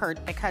feelings are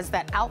hurt because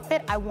that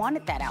outfit, I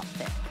wanted that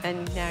outfit.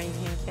 And now you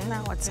can't get it.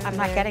 No, I'm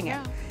not getting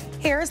it.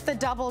 Here's the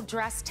double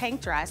dress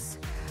tank dress.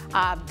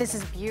 This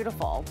is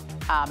beautiful.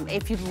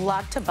 If you'd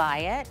love to buy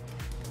it,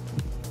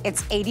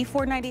 it's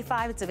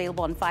 $84.95. It's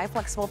available in 5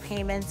 flexible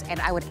payments, and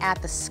I would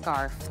add the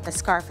scarf. The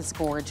scarf is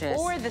gorgeous.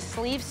 Or the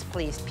sleeves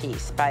please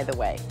piece, by the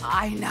way.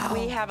 I know.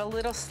 We have a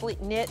little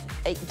knit,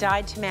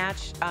 dyed to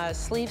match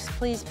sleeves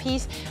please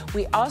piece.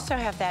 We also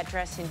have that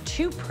dress in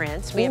 2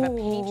 prints. We have a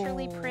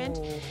painterly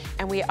print,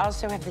 and we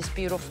also have this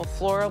beautiful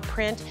floral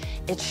print.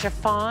 It's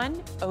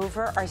chiffon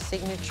over our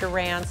signature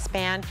rayon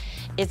span.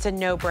 It's a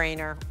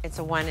no-brainer. It's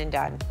a one and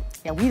done.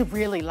 Yeah, we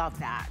really love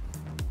that.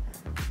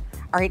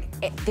 All right,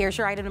 there's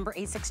your item number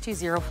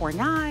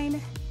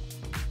 862049.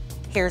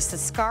 Here's the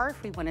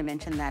scarf. We want to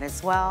mention that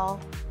as well.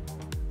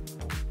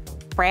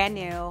 Brand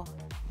new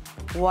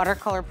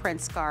watercolor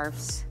print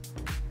scarves.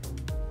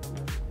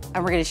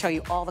 And we're going to show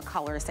you all the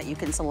colors that you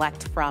can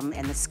select from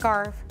in the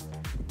scarf.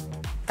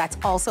 That's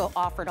also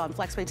offered on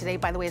FlexPay today.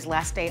 By the way, is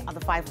last day of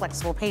the 5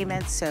 flexible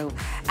payments. So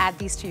add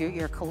these to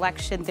your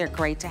collection. They're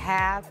great to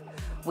have.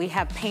 We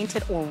have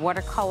painted or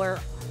watercolor.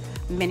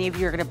 Many of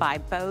you are going to buy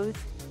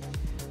both.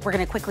 We're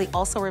going to quickly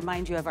also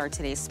remind you of our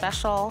today's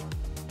special.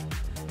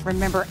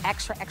 Remember,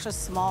 extra, extra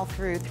small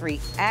through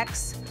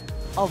 3X.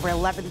 Over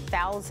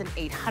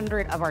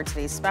 11,800 of our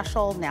today's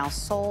special now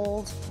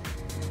sold.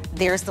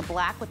 There's the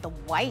black with the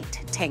white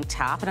tank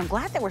top, and I'm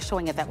glad that we're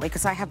showing it that way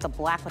because I have the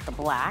black with the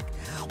black.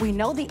 We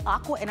know the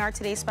aqua in our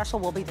today's special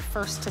will be the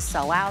first to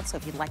sell out, so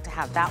if you'd like to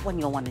have that one,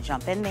 you'll want to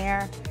jump in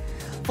there.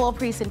 Full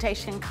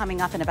presentation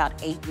coming up in about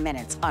 8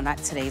 minutes on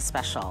today's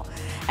special.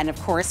 And of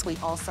course, we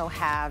also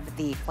have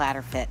the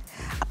flatter fit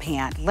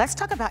pant. Let's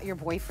talk about your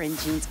boyfriend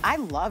jeans. I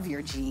love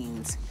your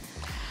jeans.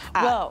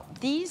 Well,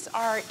 these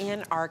are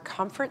in our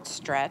comfort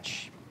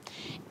stretch.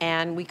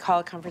 And we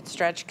call it comfort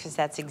stretch because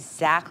that's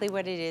exactly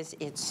what it is.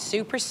 It's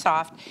super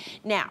soft.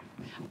 Now,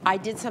 I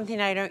did something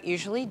I don't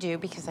usually do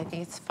because I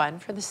think it's fun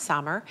for the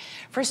summer.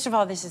 First of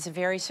all, this is a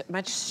very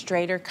much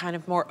straighter, kind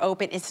of more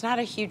open. It's not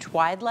a huge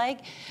wide leg,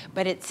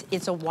 but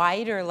it's a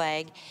wider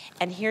leg.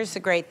 And here's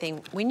the great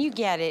thing. When you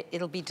get it,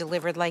 it'll be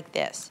delivered like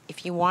this.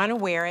 If you want to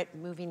wear it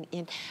moving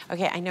in,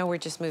 okay, I know we're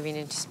just moving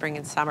into spring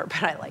and summer,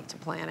 but I like to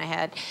plan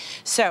ahead.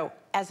 So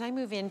as I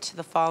move into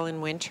the fall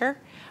and winter,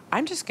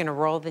 I'm just gonna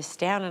roll this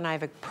down and I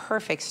have a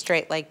perfect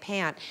straight leg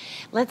pant.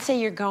 Let's say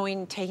you're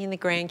taking the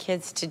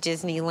grandkids to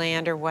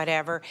Disneyland or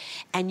whatever,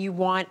 and you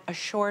want a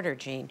shorter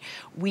jean.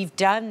 We've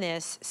done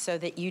this so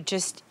that you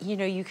just,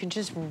 you can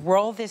just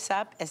roll this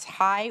up as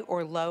high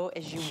or low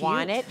as you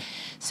want it.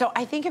 So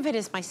I think of it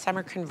as my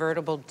summer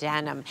convertible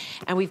denim,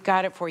 and we've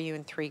got it for you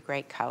in 3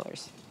 great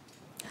colors.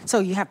 So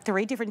you have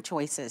 3 different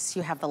choices.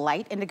 You have the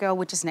light indigo,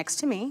 which is next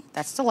to me.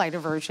 That's the lighter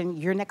version.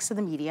 You're next to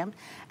the medium.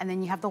 And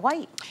then you have the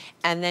white.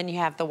 And then you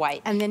have the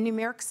white. And then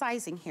numeric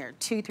sizing here,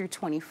 2 through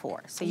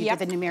 24. So you get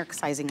the numeric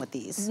sizing with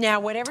these.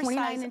 Now, whatever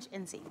 29-inch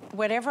inseam.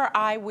 Whatever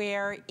I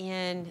wear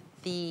in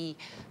the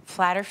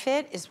flatter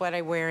fit is what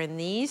I wear in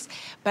these.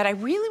 But I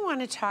really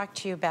want to talk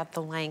to you about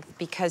the length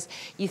because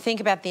you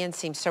think about the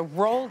inseam. So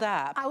rolled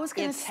up. I was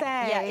going to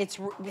say. Yeah,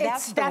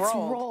 that's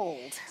rolled.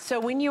 So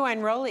when you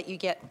unroll it, you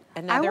get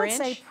another inch. I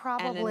would say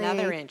probably and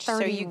another inch.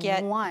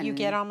 31. So you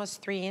get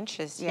almost 3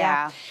 inches.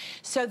 Yeah.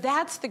 So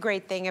that's the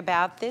great thing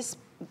about this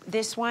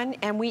one.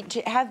 And we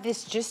have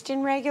this just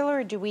in regular,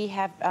 or do we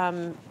have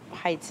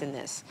heights in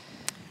this?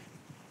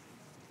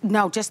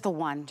 No, just the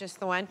one. Just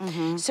the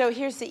one? So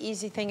here's the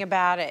easy thing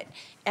about it,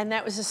 and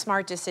that was a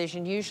smart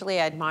decision. Usually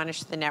I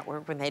admonish the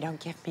network when they don't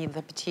give me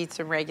the petites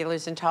and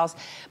regulars and talls,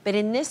 but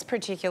in this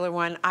particular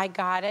one, I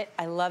got it.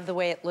 I love the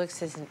way it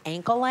looks as an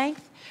ankle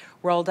length,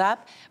 rolled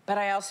up, but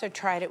I also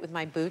tried it with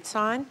my boots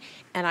on,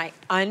 and I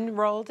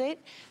unrolled it.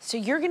 So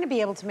you're gonna be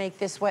able to make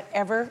this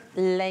whatever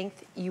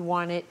length you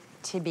want it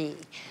to be.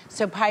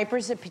 So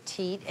Piper's a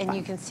petite, and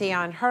you can see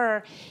on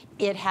her,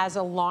 it has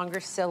a longer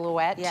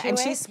silhouette to and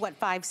it. she's what,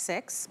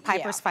 5'6"?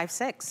 Piper's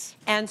 5'6".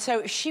 And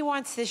so if she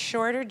wants this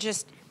shorter,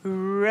 just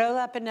roll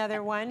up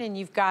another one, and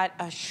you've got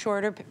a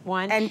shorter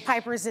one. And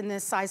Piper's in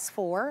this size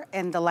 4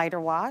 and the lighter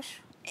wash.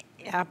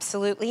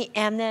 Absolutely.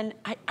 And then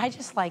I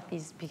just like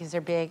these because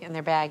they're big and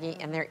they're baggy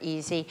and they're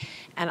easy.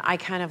 And I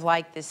kind of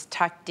like this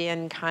tucked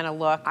in kind of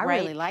look. I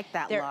really like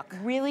that look. They're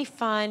really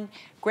fun,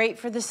 great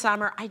for the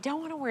summer. I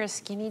don't want to wear a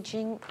skinny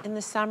jean in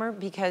the summer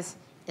because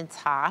it's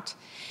hot,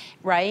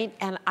 right?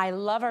 And I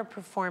love our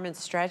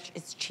performance stretch.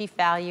 Its chief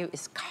value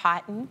is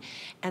cotton.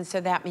 And so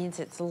that means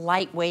it's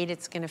lightweight.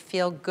 It's going to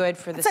feel good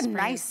for the spring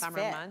and summer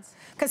months.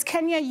 Because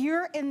Kenya,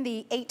 you're in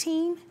the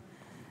 18.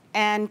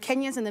 And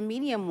Kenya's in the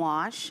medium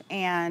wash,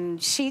 and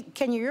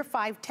Kenya, you're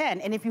 5'10",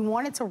 and if you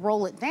wanted to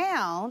roll it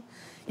down,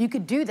 you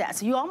could do that.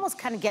 So you almost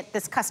kind of get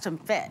this custom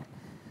fit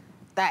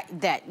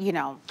that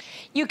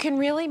you can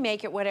really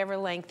make it whatever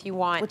length you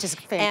want, which is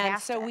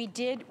fantastic. And so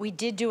we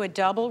did do a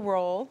double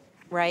roll,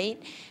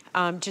 right?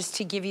 Just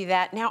to give you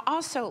that. Now,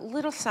 also,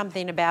 little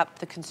something about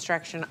the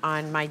construction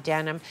on my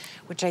denim,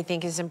 which I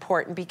think is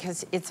important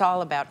because it's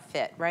all about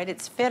fit, right?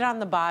 It's fit on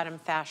the bottom,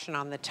 fashion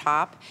on the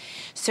top.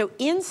 So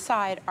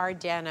inside our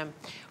denim,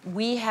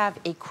 we have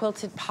a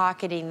quilted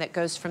pocketing that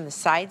goes from the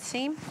side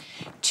seam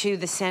to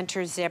the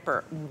center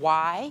zipper.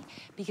 Why?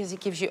 Because it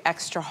gives you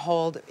extra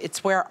hold.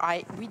 It's where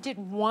we did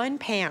one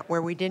pant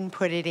where we didn't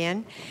put it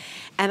in,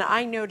 and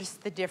I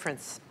noticed the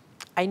difference.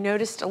 I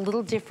noticed a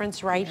little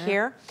difference right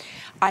here.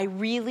 I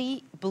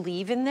really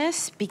believe in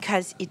this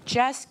because it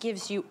just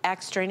gives you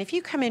extra. And if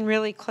you come in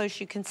really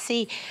close, you can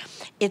see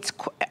it's,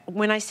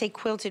 when I say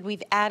quilted,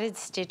 we've added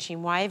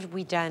stitching. Why have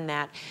we done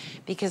that?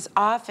 Because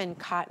often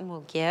cotton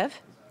will give.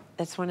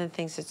 That's one of the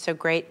things that's so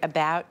great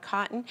about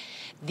cotton.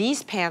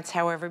 These pants,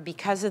 however,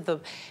 because of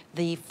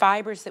the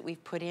fibers that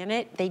we've put in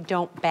it, they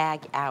don't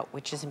bag out,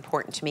 which is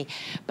important to me.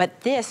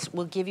 But this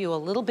will give you a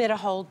little bit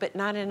of hold, but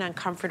not an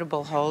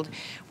uncomfortable hold.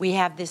 We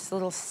have this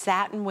little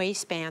satin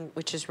waistband,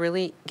 which is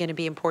really going to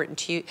be important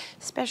to you,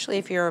 especially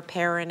if you're a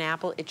pear or an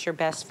apple. It's your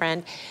best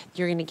friend.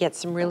 You're going to get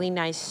some really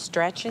nice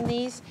stretch in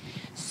these.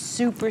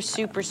 Super,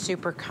 super,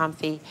 super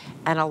comfy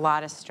and a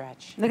lot of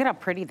stretch. Look at how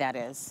pretty that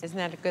is. Isn't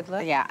that a good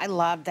look? Yeah, I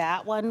love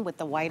that one with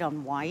the white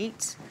on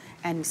white,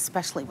 and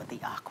especially with the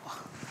aqua.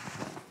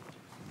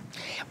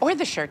 Or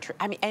the chartreuse.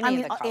 I mean,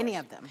 any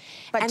of them.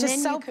 But and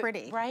just so could,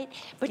 pretty. Right?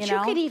 But you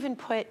could even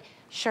put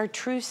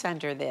chartreuse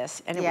under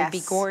this, and it would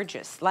be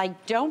gorgeous.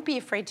 Like, don't be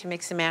afraid to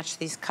mix and match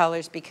these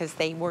colors because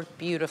they work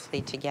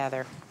beautifully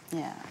together.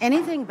 Yeah.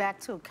 Anything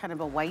back to kind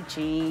of a white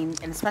jean,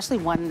 and especially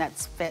one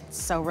that's fit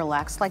so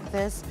relaxed like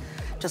this,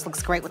 Just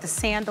looks great with a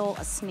sandal,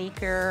 a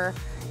sneaker,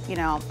 you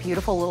know,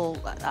 beautiful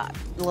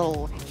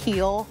little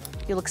heel.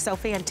 You look so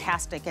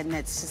fantastic, and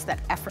it's just that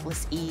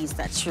effortless ease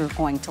that you're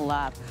going to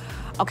love.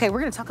 Okay, we're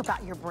gonna talk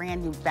about your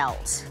brand new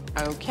belt.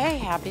 Okay,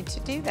 happy to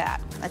do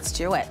that. Let's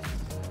do it.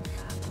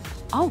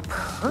 Oh,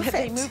 perfect.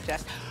 They moved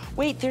us.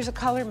 Wait, there's a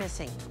color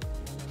missing.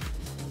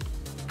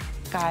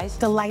 Guys.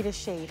 The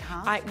lightest shade,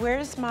 huh?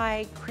 Where's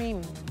my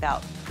cream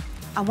belt?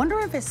 I wonder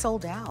if it's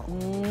sold out.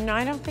 No,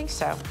 I don't think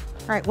so.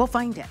 All right, we'll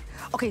find it.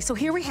 Okay, so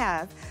here we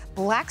have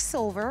black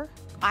silver.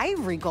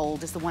 Ivory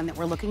gold is the one that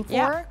we're looking for.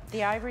 Yeah,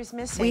 the ivory's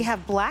missing. We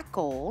have black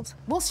gold.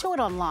 We'll show it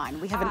online.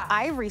 We have an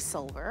ivory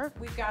silver.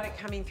 We've got it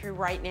coming through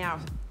right now.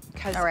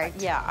 All right.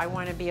 Yeah, I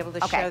want to be able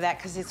to show that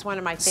because it's one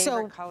of my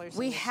favorite colors.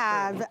 We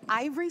have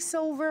ivory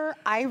silver,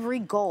 ivory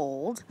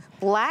gold,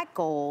 black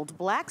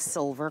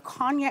silver,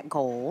 cognac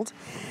gold,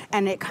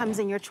 and it comes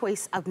in your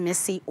choice of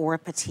Missy or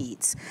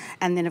Petites.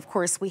 And then, of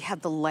course, we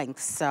have the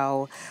length,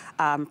 so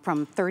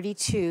from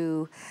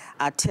 32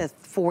 to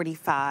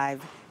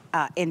 45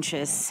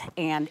 inches,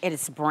 and it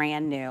is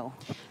brand new.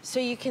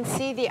 So you can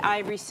see the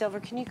ivory silver.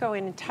 Can you go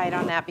in and tight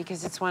on that,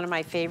 because it's one of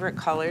my favorite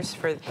colors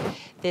for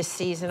this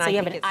season. So you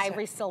have an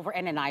ivory silver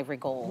and an ivory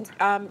gold.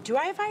 Do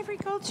I have ivory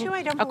gold too?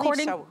 I don't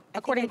believe so.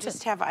 I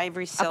just have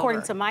ivory silver.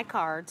 According to my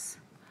cards.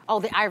 Oh,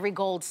 the ivory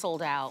gold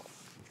sold out.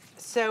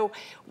 So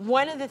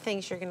one of the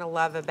things you're gonna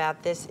love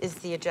about this is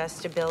the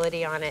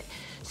adjustability on it.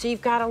 So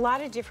you've got a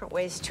lot of different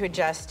ways to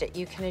adjust it.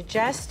 You can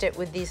adjust it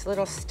with these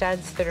little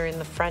studs that are in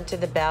the front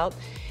of the belt,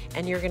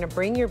 and you're gonna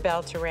bring your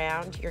belt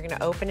around, you're gonna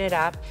open it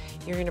up,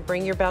 you're gonna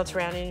bring your belt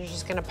around, and you're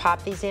just gonna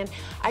pop these in.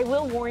 I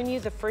will warn you,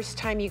 the first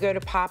time you go to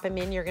pop them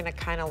in, you're gonna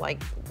kinda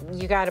like,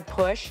 you gotta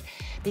push,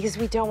 because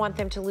we don't want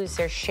them to lose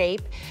their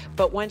shape.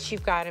 But once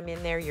you've got them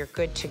in there, you're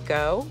good to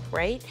go,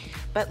 right?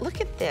 But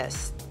look at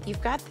this.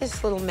 You've got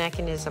this little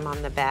mechanism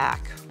on the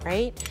back,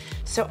 right?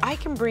 So I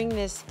can bring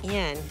this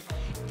in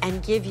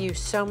and give you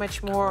so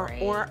much more,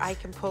 or I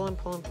can pull and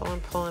pull and pull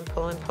and pull and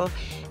pull and pull,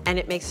 and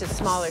it makes it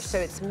smaller.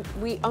 So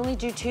we only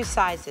do 2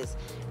 sizes,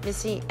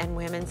 Missy and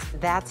women's,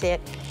 that's it.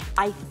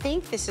 I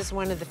think this is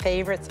one of the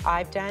favorites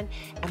I've done.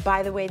 And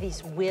by the way,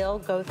 these will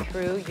go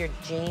through your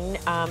jean,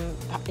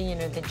 you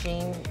know, the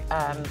jean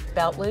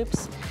belt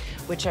loops,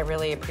 which I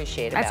really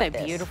appreciate about this.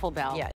 That's a beautiful belt. Yeah.